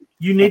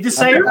 You need to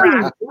say it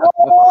right.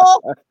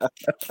 Oh,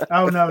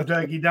 no,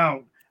 Dougie,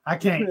 don't. I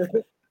can't.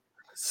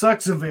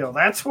 Sucksonville.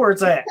 That's where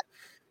it's at.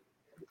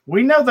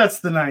 We know that's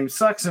the name,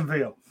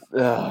 Sucksonville.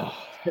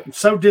 I'm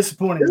so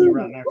disappointed in you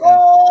right now,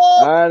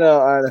 Kyle. I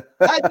know.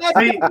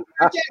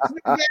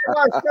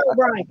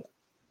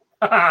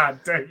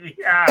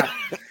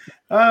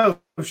 Oh,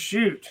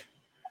 shoot.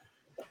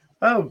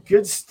 Oh,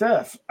 good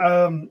stuff.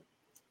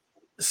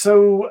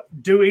 So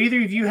do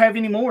either of you have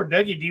any more?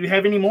 Dougie, do you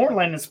have any more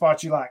landing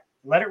spots you like?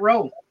 Let it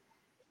roll.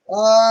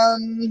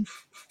 I've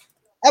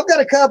got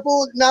a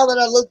couple now that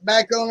I look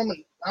back on them,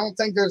 and I don't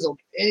think there's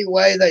any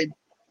way they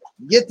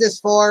get this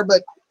far,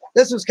 but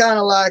this was kind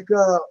of like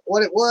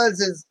what it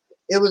was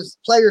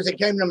players that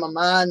came to my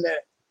mind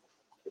that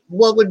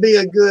what would be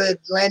a good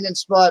landing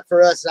spot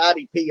for us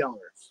IDP owners.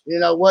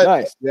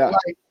 Nice,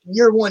 like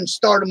year one,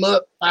 start them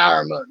up,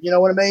 fire them up. You know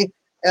what I mean?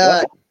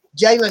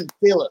 Jalen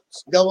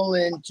Phillips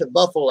going to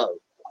Buffalo,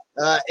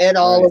 Ed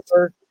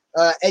Oliver,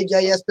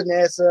 AJ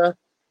Espinosa.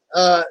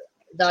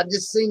 That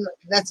just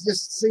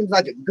seems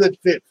like a good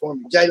fit for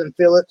me. Jalen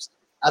Phillips.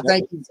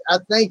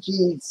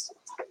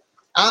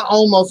 I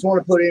almost want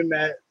to put him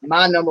at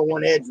my number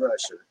one edge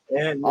rusher.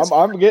 And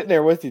I'm getting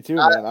there with you too,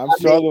 man. I'm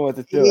struggling with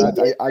it too.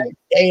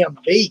 Damn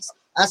beast.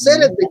 I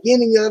said at the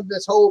beginning of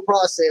this whole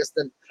process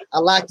that I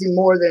liked him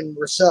more than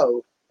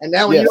Rousseau. And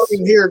now you don't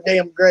even hear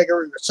damn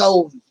Gregory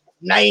Rousseau's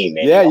name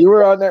anymore. Yeah, you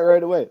were on that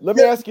right away. Let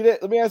me ask you this,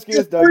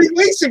 Doug. 3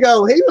 weeks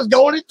ago, he was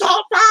going in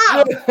top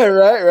 5.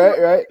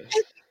 Right.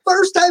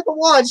 First tape I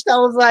watched, I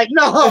was like,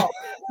 no.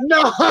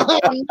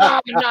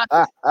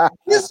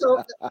 This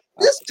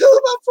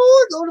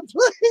 2x4 going to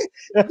play.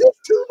 This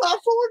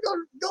 2x4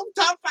 going to go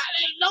top 5.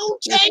 There's no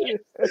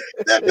chance.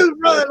 That dude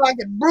running like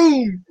a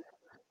broom.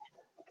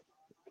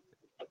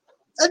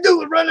 That dude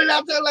was running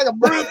out there like a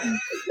broom.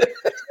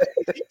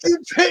 he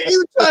was trying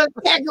to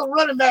tackle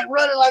running back,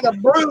 running like a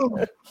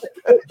broom.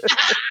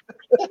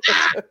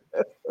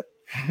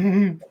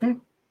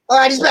 All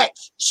right, he's back.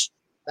 Shh.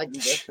 Thank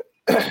you,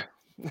 Dave.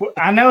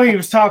 I know he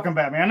was talking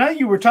about me. I know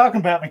you were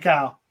talking about me,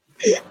 Kyle.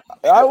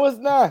 I was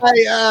not.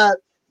 Hey,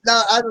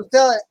 no, I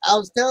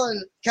was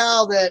telling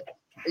Kyle that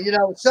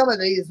some of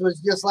these was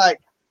just like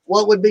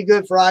what would be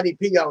good for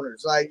IDP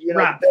owners, like the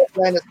best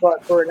landing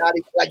spot for an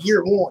IDP, like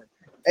year one.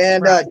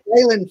 And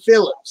Jalen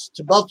Phillips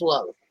to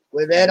Buffalo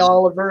with Ed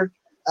Oliver,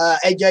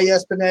 AJ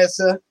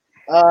Espinosa.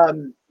 I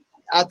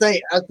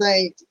think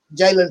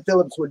Jalen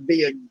Phillips would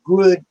be a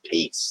good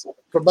piece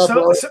for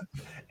Buffalo.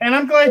 And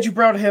I'm glad you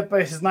brought up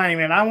his name,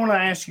 and I want to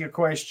ask you a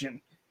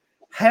question.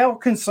 how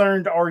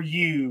concerned are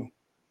you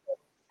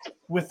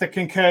with the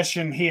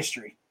concussion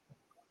history?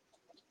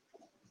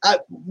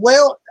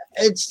 Well,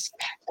 it's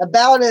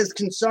about as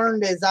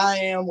concerned as I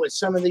am with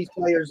some of these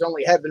players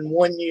only having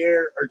 1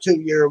 year or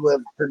 2 year of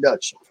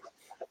production.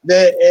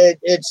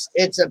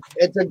 It's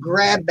a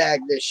grab bag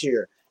this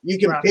year. You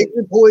can pick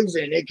your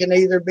poison. It can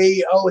either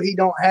be, he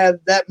don't have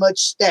that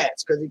much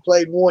stats because he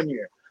played 1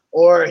 year,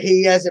 or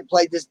he hasn't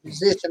played this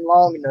position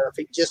long enough.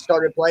 He just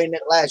started playing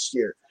it last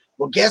year.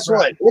 Well, guess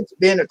what? It's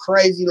been a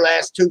crazy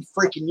last 2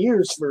 freaking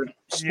years for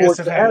sports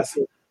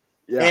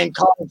and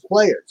college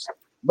players.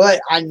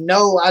 But I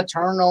know I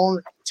turn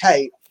on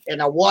tape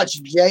and I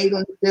watch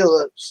Jaelan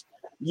Phillips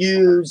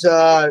use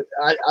I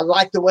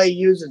like the way he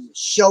uses his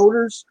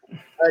shoulders,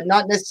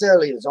 not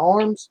necessarily his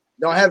arms.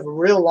 Don't have a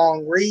real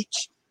long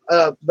reach,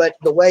 but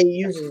the way he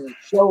uses his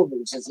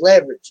shoulders, his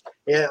leverage,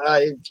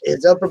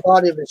 his upper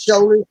body of his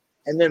shoulders,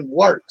 and then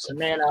works. And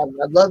man,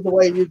 I love the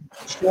way he uses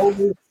his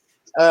shoulders,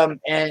 and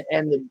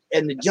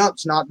the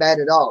jump's not bad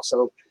at all.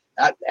 So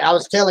I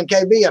was telling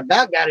KB, I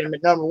about got him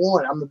at number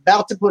 1. I'm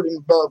about to put him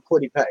above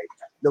Kwity Paye.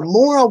 The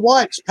more I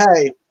watch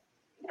Paye,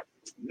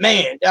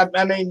 man,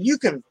 I mean, you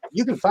can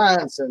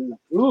find some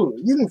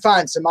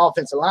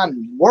offensive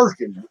linemen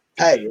working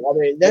Paye. I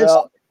mean,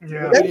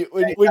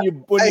 when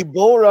you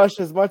bull rush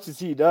as much as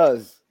he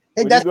does,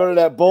 when you go to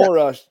that bull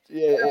rush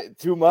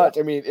too much.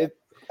 I mean,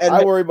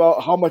 I worry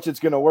about how much it's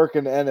going to work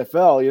in the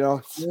NFL. You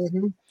know,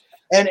 mm-hmm.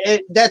 And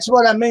that's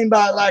what I mean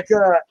by like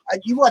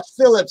you watch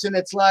Phillips, and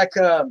it's like.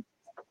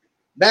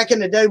 Back in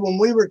the day when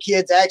we were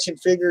kids, action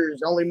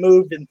figures only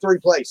moved in 3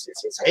 places: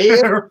 his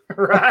head,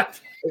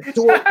 his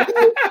torso.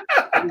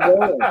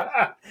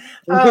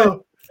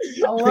 Oh,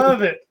 I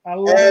love it. I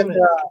love it.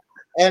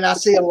 And I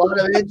see a lot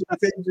of action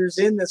figures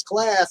in this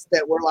class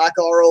that were like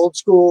our old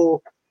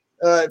school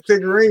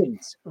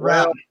figurines.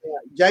 Right.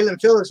 Jaelan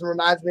Phillips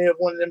reminds me of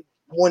one of them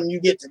you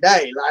get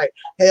today. Like,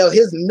 hell,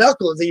 his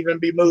knuckles even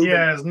be moving.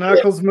 Yeah, his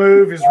knuckles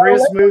move, his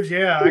wrist moves.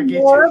 Yeah, I get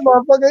you.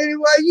 Motherfucker, any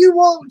way you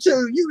want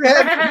to. You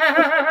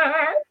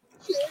have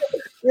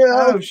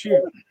Oh,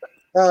 shoot.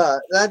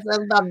 That's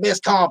my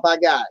best comp I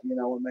got. You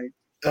know what I mean?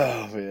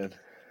 Oh, man.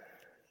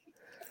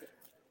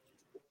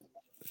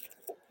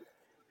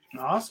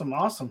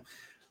 Awesome.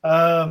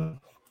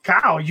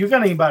 Kyle, you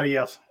got anybody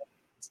else?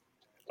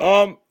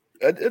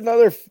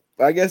 Another,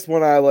 I guess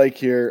one I like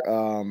here,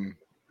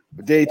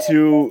 day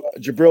 2,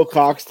 Jabril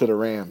Cox to the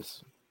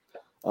Rams.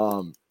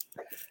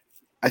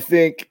 I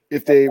think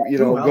if they,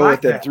 go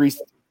with that 3,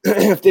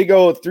 if they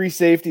go with 3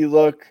 safety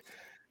look,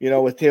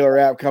 with Taylor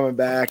Rapp coming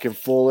back and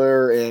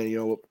Fuller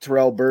and,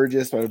 Terrell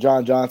Burgess,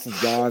 John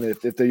Johnson's gone.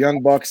 If the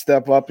young Bucks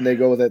step up and they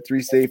go with that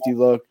 3 safety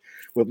look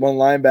with 1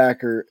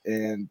 linebacker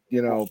and,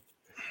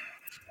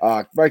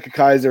 Micah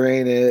Kaiser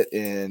ain't it,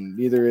 and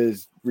neither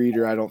is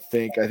Reeder, I don't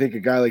think. I think a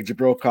guy like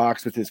Jabril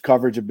Cox with his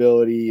coverage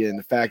ability and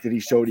the fact that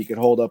he showed he could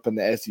hold up in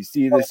the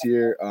SEC this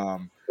year,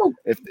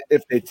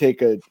 if they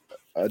take a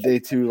day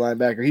 2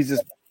 linebacker, he's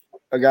just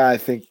a guy I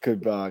think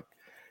could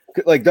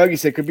like Dougie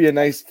said, could be a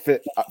nice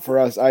fit for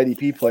us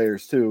IDP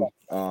players too.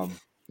 I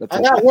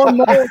got one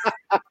more.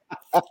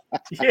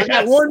 Yes. I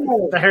got one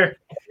more.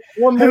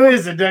 Who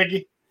is it,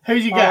 Dougie? Who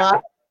you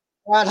got?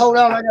 All right, hold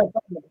on. I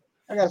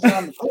got to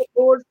find the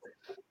clipboard.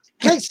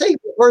 Can't see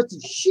the worth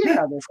the shit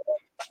out of this.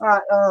 All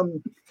right,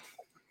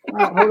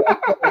 hold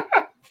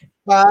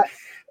on.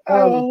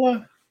 All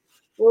right.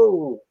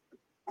 Whoa.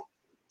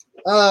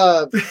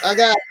 I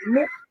got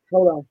Nick.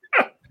 Hold on.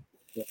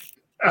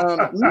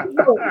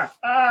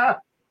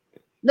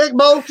 Nick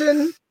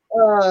Bolton.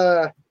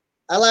 I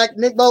like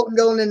Nick Bolton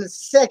going in the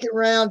 2nd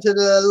round to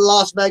the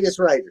Las Vegas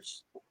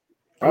Raiders.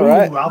 All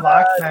right. I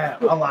like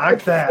that. I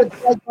like it.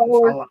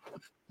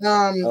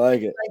 I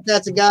think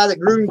that's a guy that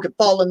Gruden could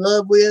fall in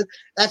love with.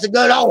 That's a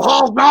good old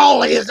hog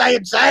molly, as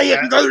they'd say.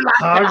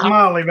 Hog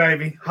molly,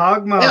 baby.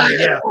 Hog molly,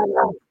 yeah.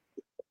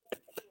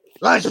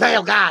 Lunch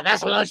pail guy.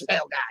 That's a lunch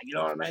pail guy. You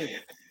know what I mean?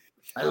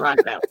 That's lunch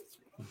pail.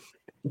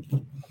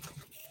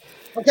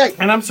 Okay.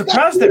 And I'm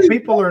surprised that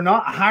people are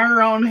not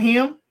higher on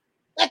him.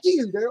 Back to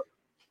you, girl.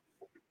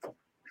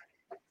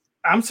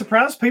 I'm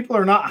surprised people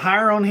are not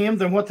higher on him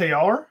than what they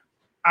are.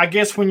 I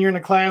guess when you're in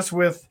a class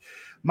with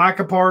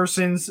Micah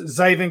Parsons,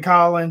 Zaven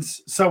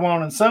Collins, so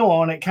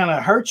on, it kind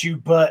of hurts you.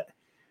 But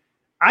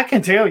I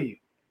can tell you,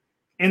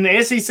 in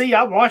the SEC,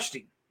 I watched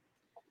him.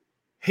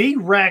 He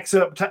racks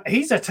up.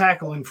 He's a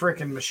tackling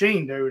freaking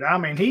machine, dude. I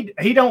mean,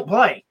 he don't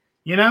play,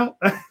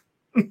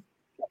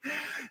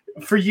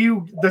 For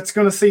you that's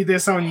going to see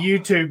this on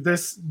YouTube,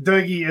 this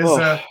Dougie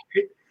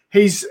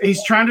is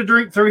he's trying to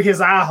drink through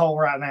his eye hole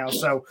right now.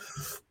 So,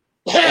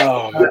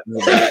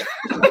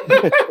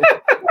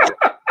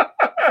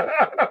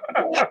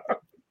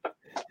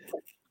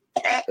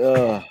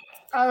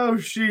 oh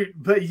shoot!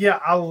 But yeah,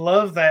 I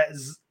love that.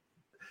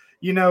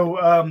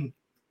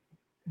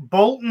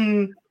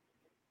 Bolton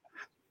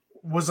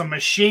was a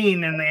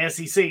machine in the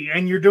SEC,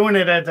 and you're doing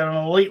it at an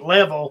elite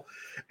level.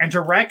 And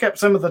to rack up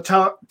some of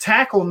the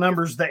tackle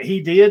numbers that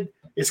he did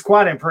is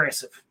quite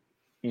impressive.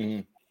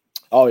 Mm-hmm.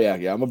 Oh yeah.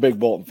 I'm a big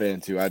Bolton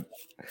fan too. I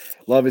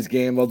love his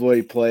game, love the way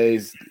he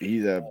plays.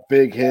 He's a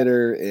big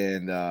hitter,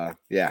 and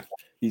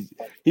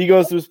he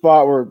goes to a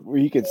spot where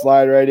he can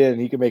slide right in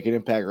and he can make an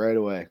impact right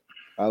away.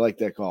 I like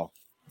that call.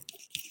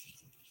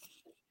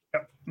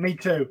 Yep, me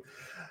too.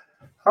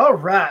 All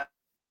right.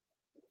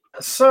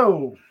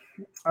 So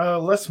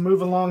let's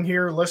move along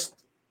here. Let's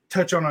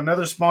touch on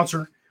another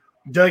sponsor.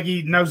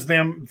 Dougie knows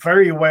them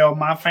very well,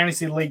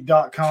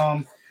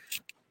 myfantasyleague.com.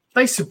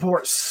 They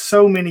support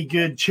so many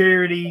good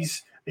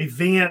charities,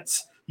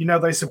 events. You know,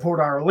 they support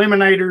our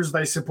eliminators.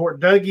 They support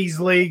Dougie's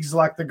leagues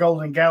like the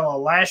Golden Gala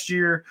last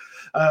year.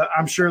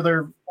 I'm sure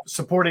they're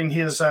supporting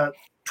his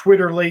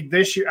Twitter league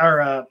this year.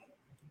 Or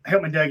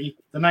help me, Dougie,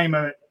 the name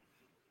of it.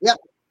 Yep.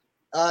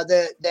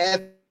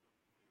 The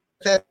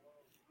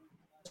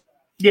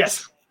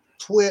Yes.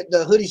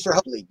 The Hoodies for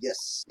Hope League.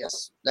 Yes.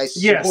 They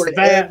support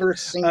every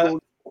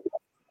single.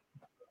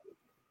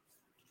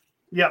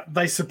 Yep,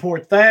 they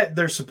support that.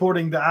 They're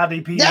supporting the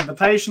IDP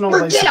Invitational.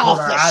 They Get support off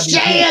our the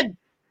shed.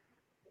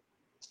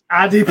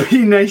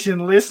 IDP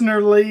Nation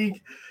Listener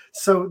League.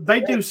 So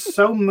they do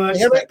so much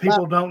that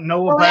people don't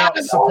know about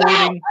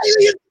supporting.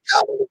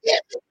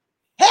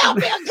 Help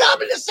me, I'm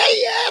coming to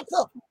see you,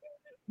 Ethel.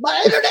 My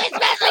internet's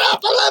messing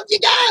up. I love you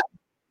guys.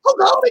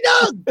 Hold me,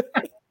 Doug.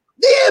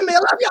 DM me. I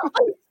love y'all.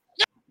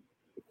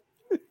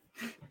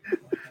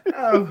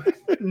 Oh,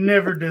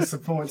 never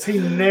disappoints. He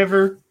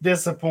never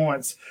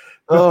disappoints.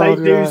 But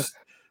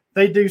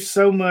they do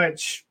so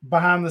much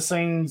behind the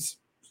scenes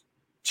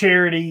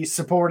charity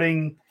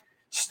supporting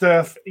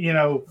stuff, you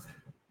know,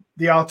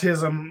 the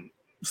Autism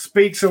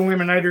Speaks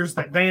Eliminators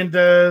that Dan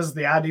does,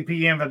 the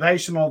IDP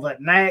Invitational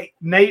that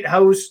Nate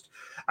hosts,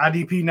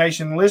 IDP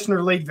Nation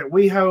Listener League that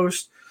we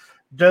host,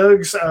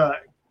 Doug's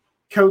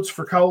Coats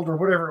for Cold or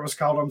whatever it was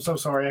called. I'm so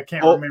sorry. I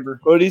can't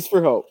remember. Hoodies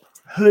for Hope.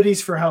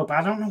 Hoodies for Hope.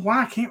 I don't know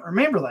why I can't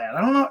remember that.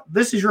 I don't know.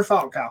 This is your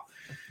fault, Kyle.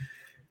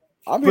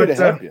 I'm here to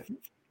help you.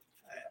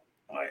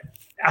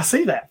 I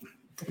see that.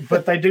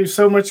 But they do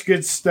so much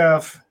good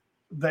stuff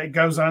that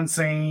goes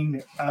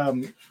unseen. A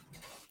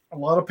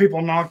lot of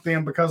people knock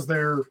them because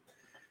they're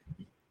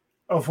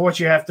of what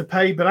you have to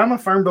pay, but I'm a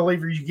firm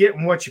believer you get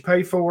what you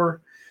pay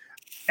for.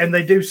 And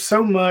they do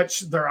so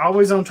much. They're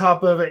always on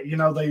top of it. You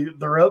know,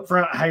 they're up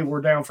front. Hey,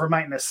 we're down for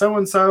maintenance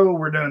so-and-so.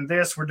 We're doing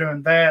this. We're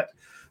doing that.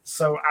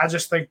 So I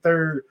just think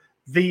they're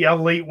the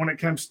elite when it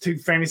comes to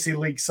fantasy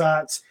league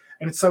sites.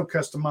 And it's so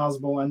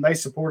customizable. And they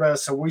support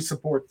us, so we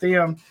support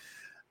them.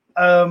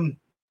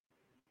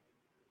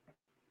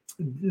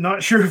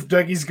 Not sure if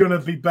Dougie's going to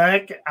be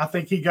back. I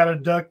think he got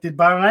abducted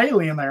by an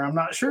alien there. I'm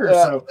not sure.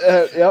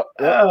 Yep.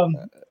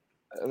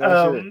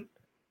 Sure.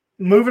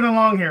 Moving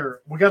along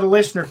here, we got a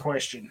listener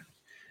question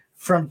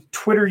from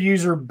Twitter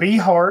user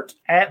BHart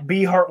at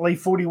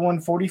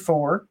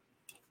BHartley4144.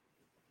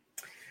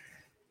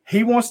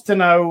 He wants to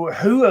know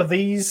who of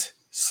these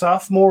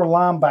sophomore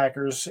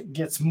linebackers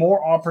gets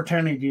more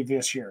opportunity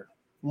this year.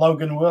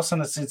 Logan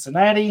Wilson of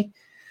Cincinnati,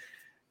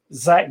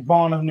 Zach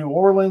Bond of New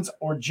Orleans,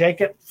 or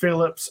Jacob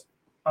Phillips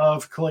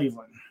of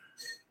Cleveland.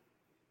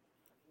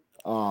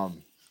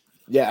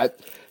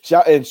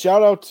 Shout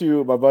out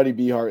to my buddy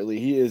B. Hartley.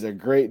 He is a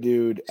great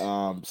dude,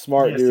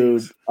 smart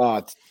dude.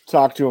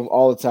 Talk to him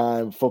all the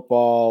time,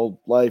 football,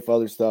 life,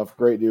 other stuff.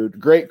 Great dude.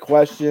 Great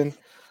question.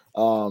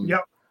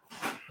 Yep.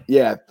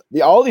 Yeah,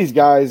 all these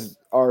guys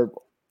are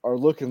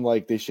looking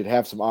like they should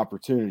have some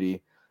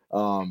opportunity.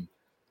 You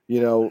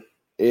know,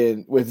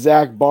 with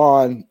Zach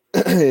Bond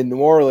in New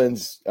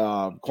Orleans,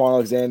 Quan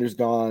Alexander's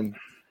gone.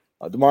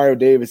 Demario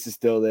Davis is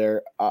still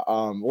there.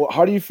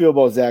 How do you feel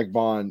about Zach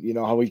Bond? You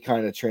know, how he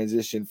kind of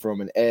transitioned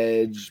from an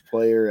edge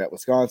player at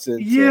Wisconsin.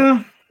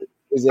 Yeah.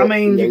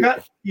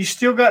 You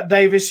still got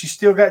Davis. You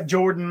still got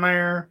Jordan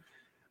there.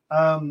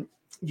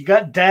 You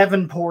got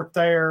Davenport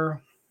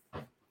there.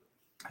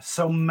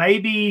 So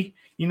maybe,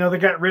 you know, they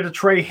got rid of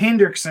Trey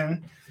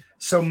Hendrickson.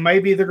 So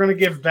maybe they're going to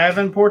give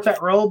Davenport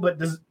that role. But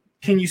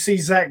can you see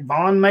Zach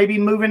Bond maybe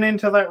moving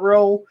into that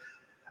role?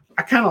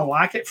 I kind of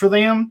like it for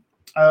them.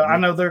 I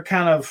know they're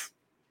kind of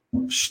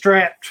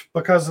strapped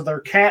because of their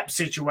cap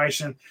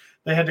situation.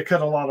 They had to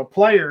cut a lot of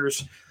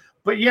players.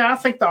 But, yeah, I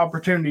think the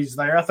opportunity's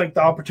there. I think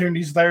the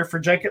opportunity's there for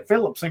Jacob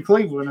Phillips in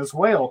Cleveland as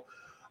well.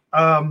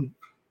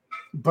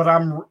 But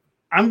I'm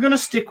going to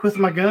stick with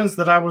my guns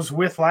that I was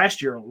with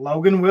last year.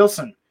 Logan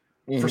Wilson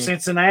for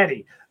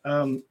Cincinnati.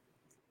 Kind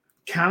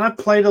of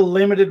played a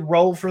limited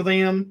role for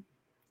them.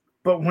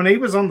 But when he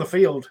was on the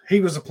field,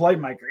 he was a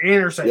playmaker.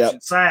 Interception,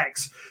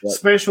 sacks,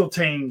 special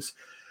teams.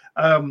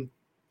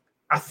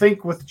 I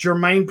think with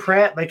Jermaine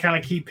Pratt, they kind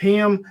of keep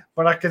him,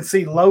 but I can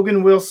see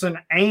Logan Wilson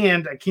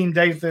and Akeem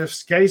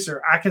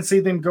Davis-Gaither. I can see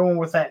them going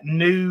with that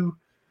new,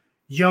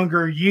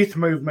 younger youth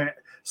movement.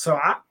 So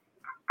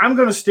I'm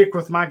going to stick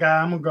with my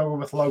guy. I'm going to go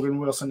with Logan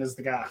Wilson as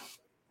the guy.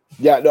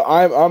 Yeah, no,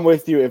 I'm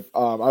with you. If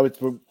I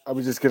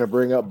was just going to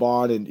bring up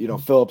Bond, and you know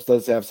Phillips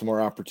does have some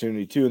more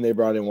opportunity too, and they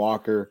brought in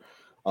Walker.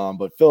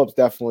 But Phillips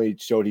definitely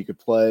showed he could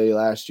play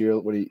last year.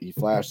 When he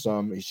flashed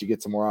some, he should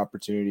get some more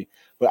opportunity.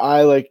 But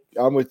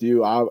I'm with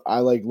you. I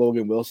like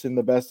Logan Wilson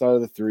the best out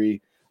of the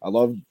three. I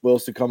love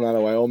Wilson coming out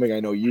of Wyoming. I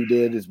know you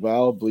did as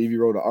well. I believe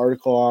you wrote an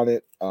article on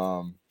it.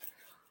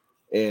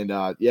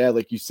 Yeah,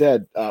 like you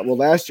said,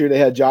 last year they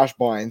had Josh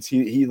Bynes.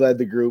 He led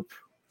the group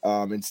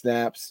in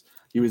snaps.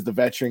 He was the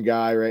veteran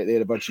guy, right? They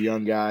had a bunch of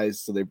young guys,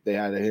 so they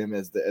had him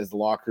as the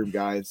locker room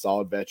guy and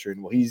solid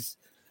veteran. Well,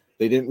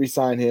 they didn't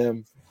re-sign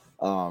him.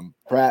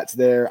 Pratt's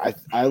there.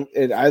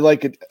 I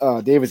like it.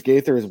 Davis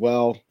Gaither as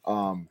well.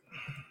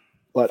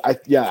 But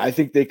I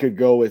think they could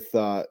go with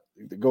the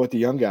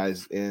young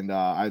guys, and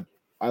I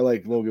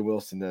like Logan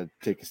Wilson to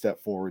take a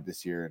step forward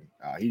this year,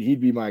 and he'd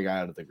be my guy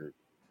out of the group.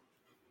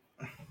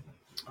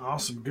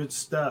 Awesome, good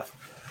stuff.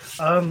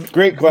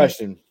 Great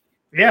question.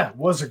 Yeah,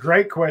 was a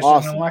great question.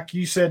 Awesome. And like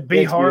you said,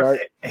 B Hart,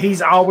 he's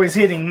always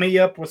hitting me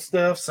up with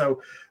stuff.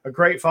 So a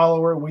great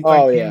follower. We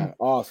thank him.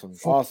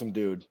 Awesome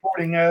dude.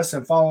 Supporting us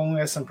and following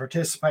us and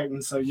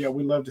participating. So yeah,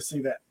 we love to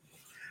see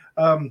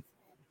that.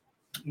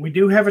 We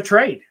do have a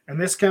trade, and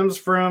this comes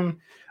from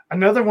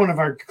another one of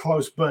our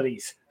close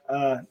buddies,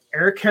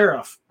 Eric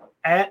Haroff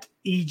at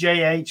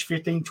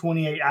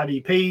EJH1528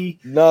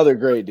 IDP. Another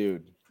great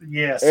dude.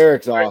 Yes.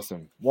 Eric's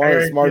awesome. One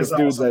of the smartest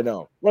dudes awesome. I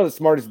know. One of the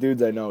smartest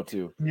dudes I know,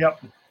 too.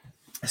 Yep.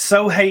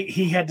 So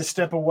he had to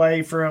step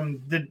away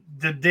from the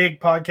Dig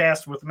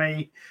podcast with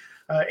me.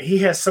 He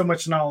has so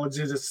much knowledge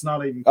that it's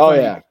not even funny.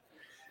 Oh, yeah.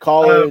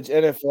 College,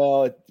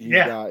 NFL.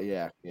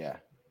 Yeah. Yeah.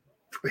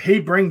 He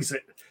brings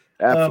it.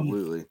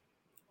 Absolutely.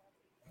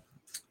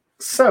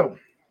 So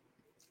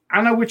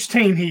I know which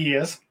team he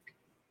is.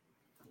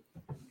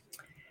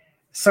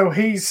 So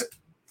he's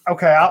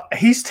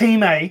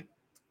Team A.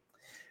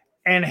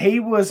 And he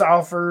was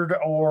offered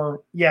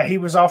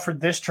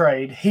this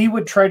trade. He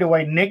would trade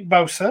away Nick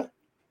Bosa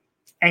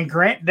and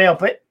Grant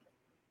Delpit.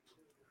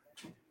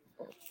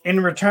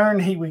 In return,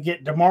 he would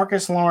get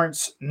DeMarcus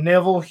Lawrence,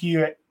 Neville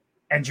Hewitt,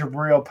 and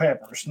Jabril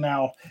Peppers.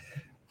 Now,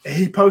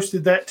 he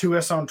posted that to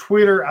us on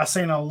Twitter. I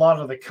seen a lot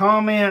of the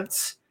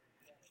comments.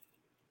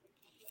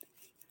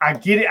 I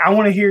get it. I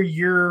want to hear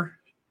your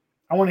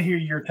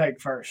take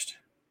first.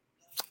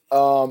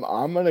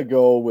 I'm gonna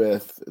go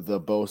with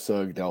the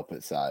Bosa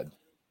Delpit side.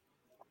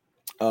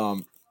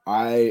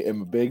 I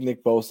am a big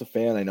Nick Bosa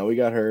fan. I know he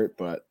got hurt,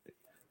 but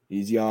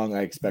he's young.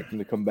 I expect him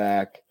to come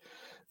back.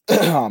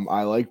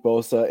 I like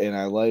Bosa, and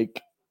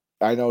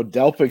I know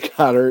Delpit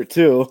got hurt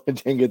too and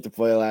didn't get to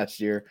play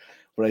last year,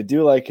 but I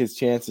do like his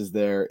chances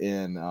there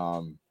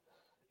in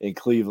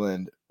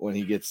Cleveland when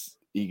he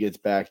gets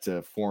back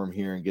to form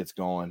here and gets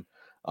going.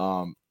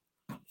 I'm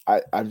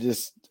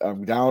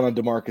down on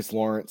DeMarcus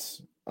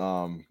Lawrence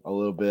a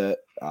little bit.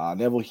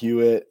 Neville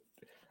Hewitt,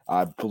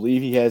 I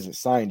believe he hasn't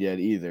signed yet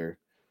either.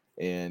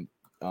 And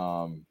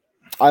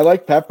I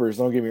like Peppers.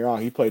 Don't get me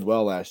wrong. He played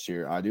well last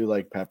year. I do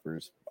like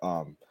Peppers.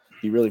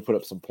 He really put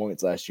up some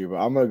points last year, but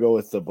I'm going to go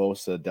with the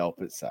Bosa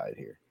Delpit side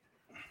here.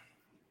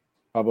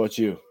 How about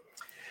you?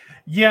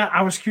 Yeah,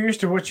 I was curious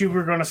to what you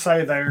were going to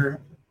say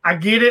there. I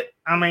get it.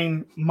 I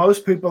mean,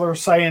 most people are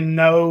saying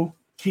no,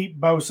 keep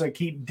Bosa,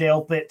 keep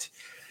Delpit.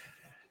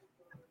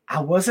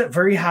 I wasn't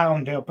very high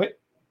on Delpit.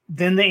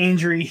 Then the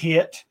injury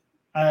hit,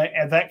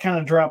 and that kind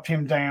of dropped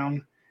him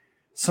down.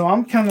 So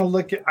I kind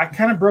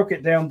of broke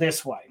it down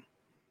this way.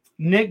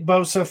 Nick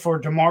Bosa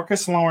for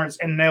DeMarcus Lawrence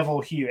and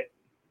Neville Hewitt.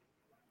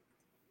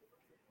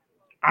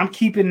 I'm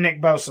keeping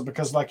Nick Bosa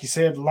because, like you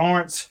said,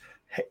 Lawrence,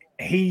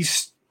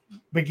 he's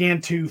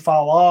began to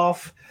fall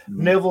off.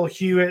 Mm-hmm. Neville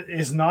Hewitt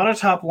is not a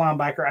top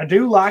linebacker. I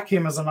do like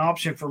him as an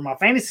option for my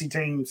fantasy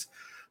teams,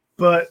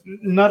 but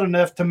not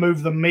enough to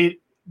move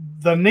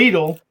the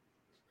needle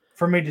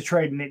for me to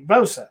trade Nick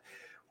Bosa.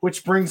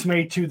 Which brings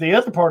me to the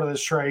other part of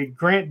this trade,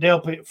 Grant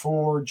Delpit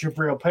for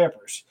Jabril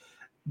Peppers.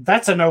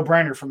 That's a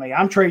no-brainer for me.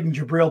 I'm trading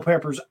Jabril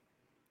Peppers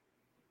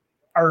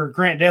or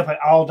Grant Delpit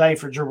all day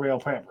for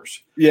Jabril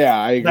Peppers. Yeah,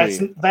 I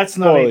agree. That's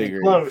not totally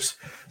even close.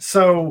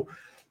 So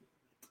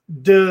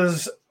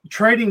does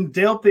trading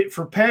Delpit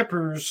for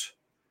Peppers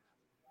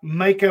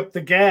make up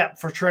the gap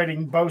for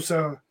trading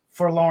Bosa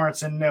for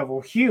Lawrence and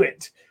Neville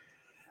Hewitt?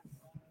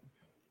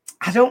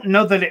 I don't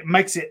know that it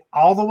makes it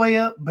all the way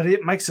up, but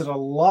it makes it a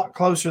lot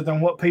closer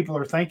than what people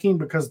are thinking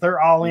because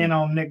they're all in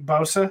on Nick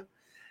Bosa,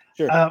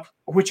 sure.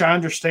 Which I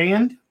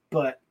understand.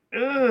 But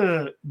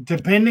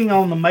depending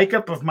on the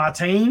makeup of my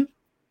team,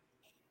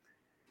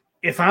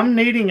 if I'm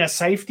needing a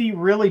safety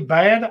really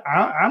bad,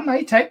 I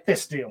may take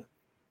this deal.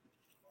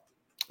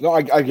 No,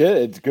 I get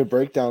it. It's a good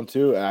breakdown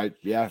too.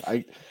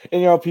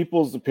 And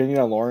people's opinion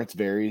on Lawrence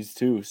varies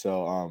too.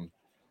 So,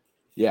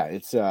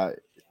 it's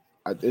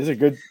a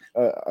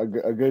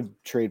good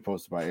trade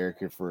posted by Eric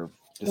here for.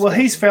 Well,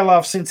 he's fell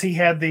off since he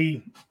had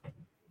the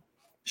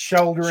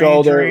shoulder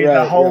injury,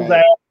 the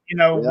holdout.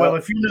 Right. Well,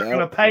 if you're not going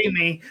to pay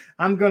me,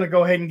 I'm going to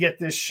go ahead and get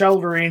this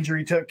shoulder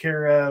injury took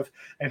care of,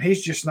 and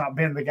he's just not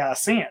been the guy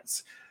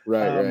since.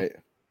 Right.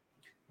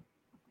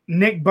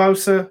 Nick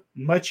Bosa,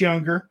 much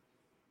younger,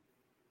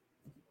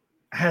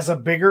 has a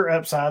bigger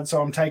upside, so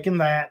I'm taking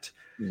that.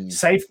 Mm-hmm.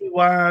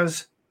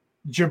 Safety-wise,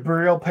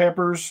 Jabril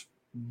Peppers,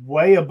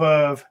 way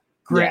above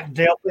Grant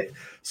Delpit.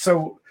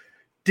 So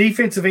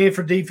defensive end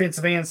for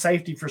defensive end,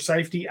 safety for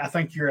safety, I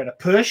think you're at a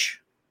push.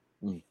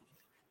 Mm.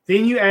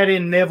 Then you add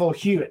in Neville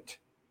Hewitt.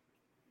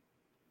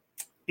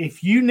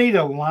 If you need a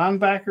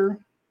linebacker,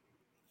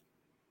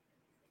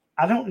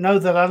 I don't know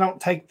that I don't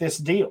take this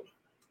deal.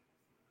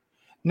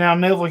 Now,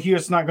 Neville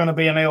Hewitt's not going to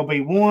be an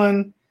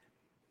LB1.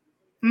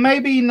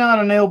 Maybe not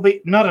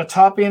a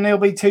top end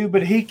LB2,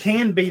 but he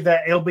can be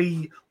that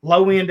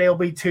low end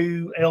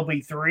LB2,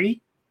 LB3.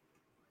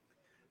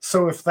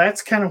 So if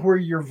that's kind of where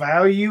you're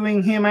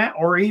valuing him at,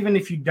 or even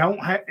if you don't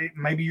have,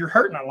 maybe you're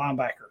hurting a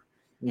linebacker.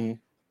 Mm-hmm.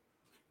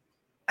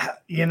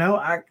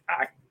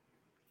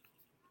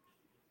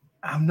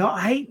 I'm not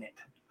hating it.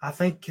 I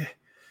think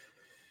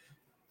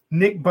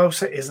Nick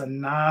Bosa is a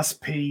nice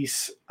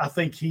piece. I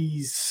think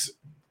he's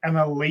an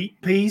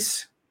elite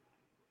piece.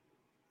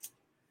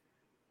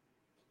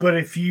 But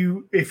if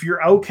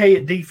you're okay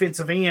at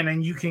defensive end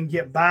and you can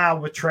get by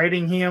with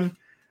trading him,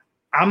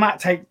 I might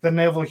take the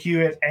Neville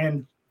Hewitt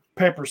and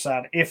Pepper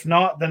side. If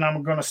not, then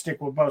I'm going to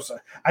stick with Bosa.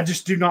 I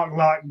just do not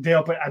like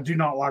Delpit. I do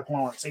not like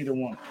Lawrence, either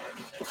one.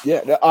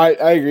 Yeah, I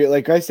agree.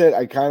 Like I said,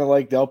 I kind of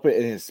like Delpit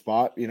in his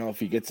spot, if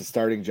he gets a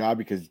starting job,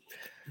 because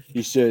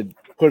he should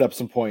put up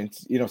some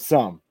points,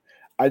 some.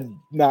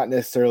 I'm not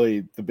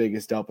necessarily the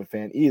biggest Delpit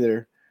fan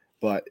either,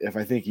 but if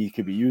I think he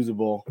could be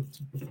usable,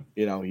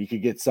 he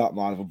could get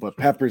something out of him. But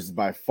Peppers is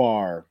by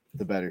far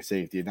the better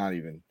safety, not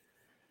even,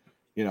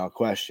 a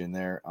question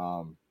there.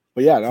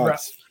 But yeah, no,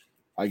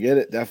 I get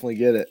it. Definitely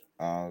get it.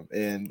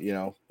 And,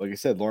 like I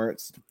said,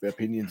 Lawrence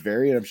opinions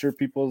vary, and I'm sure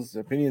people's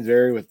opinions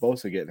vary with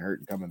Bosa getting hurt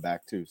and coming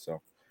back too.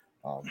 So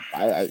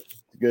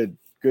good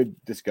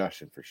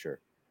discussion for sure.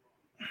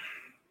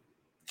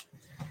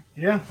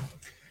 Yeah.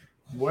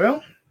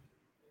 Well,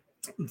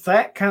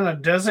 that kind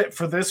of does it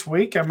for this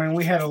week. I mean,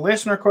 we had a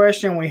listener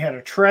question. We had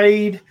a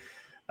trade.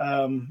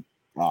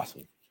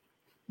 Awesome.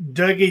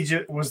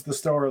 Dougie was the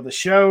star of the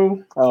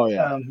show. Oh,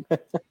 yeah.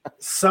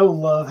 So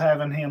love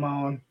having him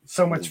on.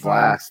 So much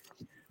fun.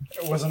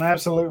 It was an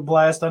absolute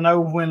blast. I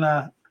know when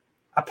I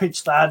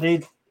pitched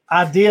the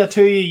idea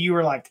to you, you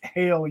were like,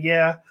 hell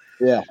yeah.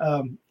 Yeah.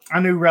 I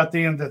knew right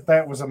then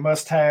that was a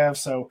must-have.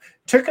 So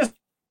it took us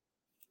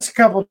a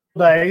couple of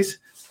days,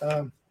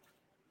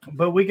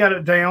 but we got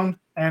it down,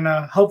 and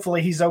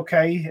hopefully he's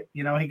okay.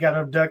 He got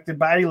abducted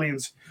by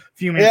aliens a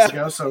few minutes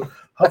ago, so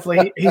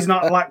hopefully he's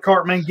not like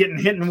Cartman getting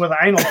hit with an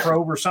anal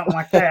probe or something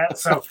like that.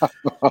 So,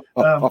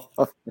 but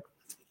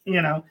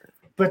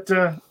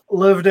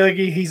love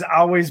Dougie. He's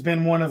always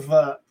been one of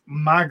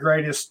my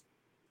greatest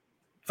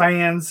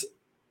fans,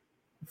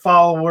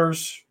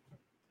 followers,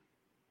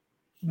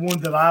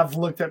 one that I've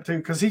looked up to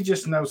because he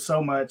just knows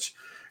so much.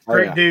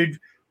 Great dude.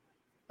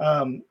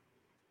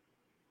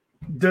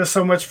 Does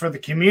so much for the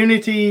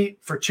community,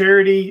 for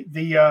charity.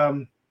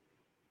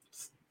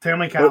 Tell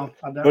me, Kyle.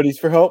 Hoodies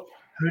for Hope.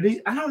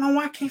 Hoodies. I don't know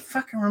why I can't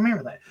fucking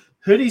remember that.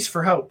 Hoodies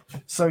for Hope.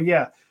 So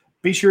yeah,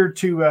 be sure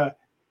to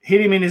hit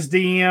him in his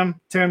DM.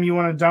 Tell him you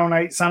want to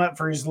donate. Sign up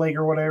for his league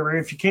or whatever.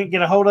 If you can't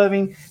get a hold of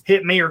him,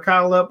 hit me or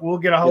Kyle up. We'll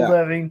get a hold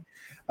of him.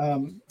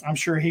 I'm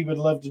sure he would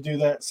love to do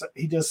that. So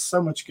he does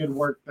so much good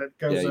work that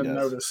goes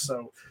unnoticed.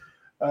 So,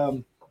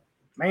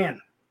 man,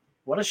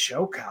 what a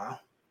show, Kyle.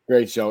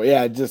 Great show.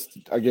 Yeah, just,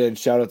 again,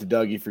 shout out to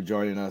Dougie for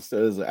joining us.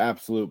 It was an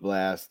absolute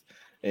blast.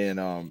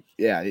 And,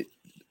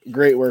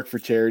 great work for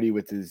charity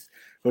with his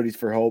Hoodies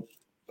for Hope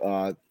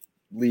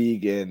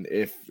league. And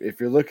if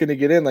you're looking to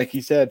get in, like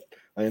he said,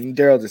 and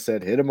Daryl just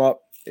said, hit him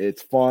up.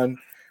 It's fun.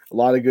 A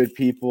lot of good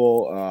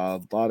people,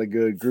 a lot of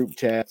good group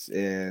chats.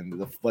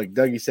 And like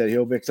Dougie said,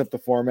 he'll mix up the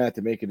format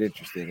to make it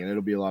interesting, and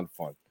it'll be a lot of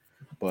fun.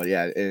 But,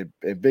 yeah, and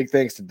big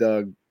thanks to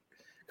Doug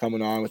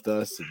coming on with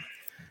us.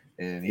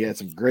 And he had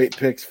some great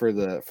picks for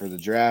the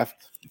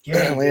draft,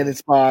 landing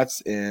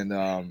spots,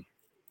 and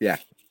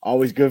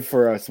always good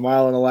for a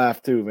smile and a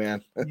laugh too,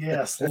 man.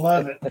 Yes,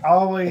 love it.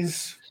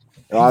 Always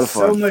a lot of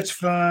fun. So much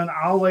fun.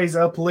 Always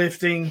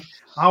uplifting.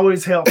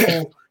 Always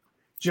helpful.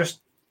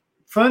 Just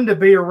fun to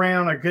be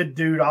around. A good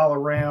dude all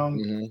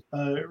around.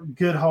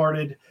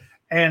 Good-hearted,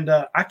 and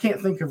I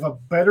can't think of a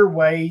better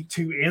way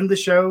to end the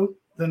show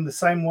than the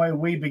same way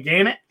we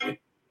began it.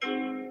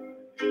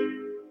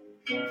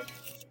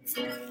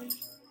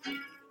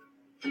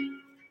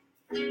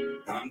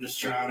 I'm just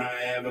trying to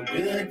have a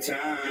good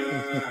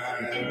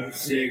time.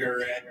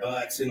 Cigarette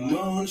butts and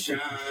moonshine.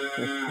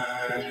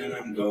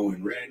 I'm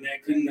going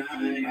redneck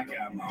tonight. I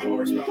got my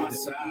horse by my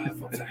side,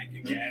 full tank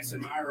of gas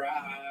in my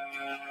ride.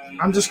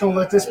 I'm just going to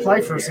let this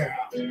play for a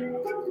second.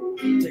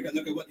 Take a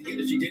look at what the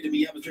industry did to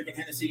me. I was drinking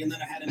Hennessy and then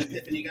I had an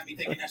epiphany. Got me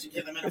thinking I should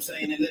kill him, and I'm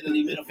saying it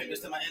literally. Middle fingers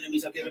to my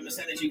enemies. I'll give him a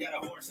energy.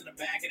 Got a horse in the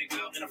back and a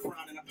goat in the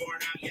front, and I'm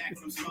pouring out yak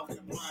when I'm smoking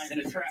a blunt.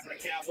 And a trap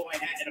with a cowboy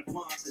hat and a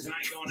pump, cause I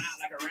ain't going out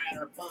like a rat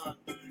or a punk.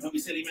 Don't be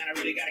silly, man, I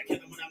really gotta kill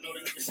him when I'm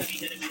loading up the city.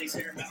 Hit him in his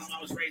cerebellum.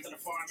 I was raised on a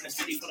farm in a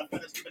city full of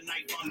feathers. Keep a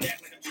knife on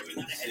deck like I'm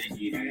dripping out of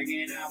energy.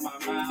 Hanging out my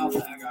mouth.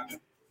 I got...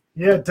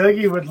 Yeah,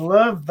 Dougie would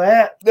love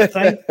that.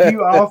 Thank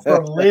you all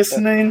for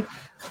listening.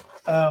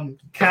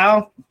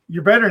 Kyle,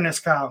 you're better than this,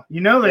 Kyle.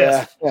 You know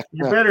this. Yeah.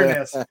 You're better than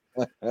this.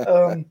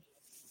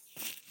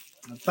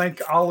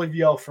 Thank all of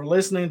y'all for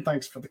listening.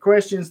 Thanks for the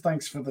questions.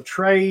 Thanks for the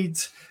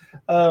trades.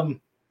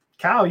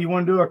 Kyle, you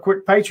want to do a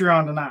quick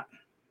Patreon tonight?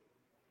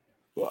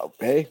 Well,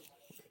 hey,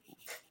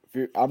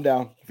 I'm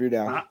down. If you're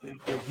down,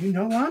 you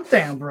know I'm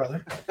down,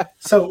 brother.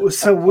 So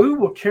we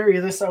will carry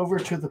this over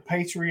to the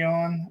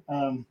Patreon.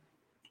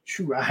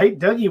 I hate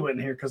Dougie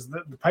wasn't here because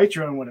the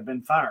Patreon would have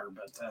been fire.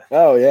 But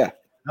oh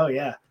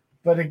yeah.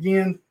 But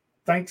again,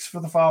 thanks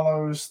for the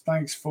follows.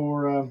 Thanks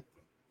for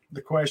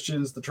the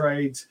questions, the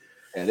trades.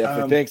 And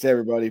definitely thanks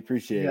everybody.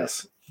 Appreciate it.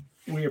 Yes.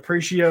 We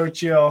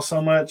appreciate you all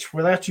so much.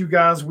 Without you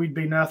guys, we'd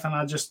be nothing.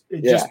 It'd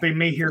just be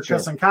me here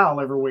cussing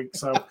Kyle every week.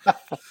 So,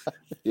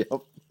 yep.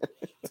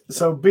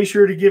 So be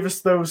sure to give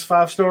us those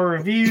 5-star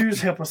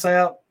reviews. Help us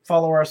out.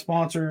 Follow our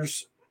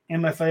sponsors,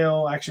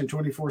 MFL, Action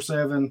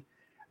 24/7,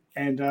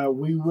 and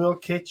we will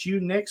catch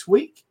you next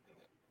week.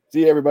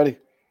 See you, everybody.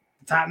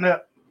 Tighten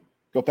up.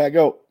 Go Pack,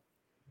 go.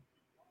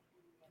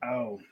 Oh.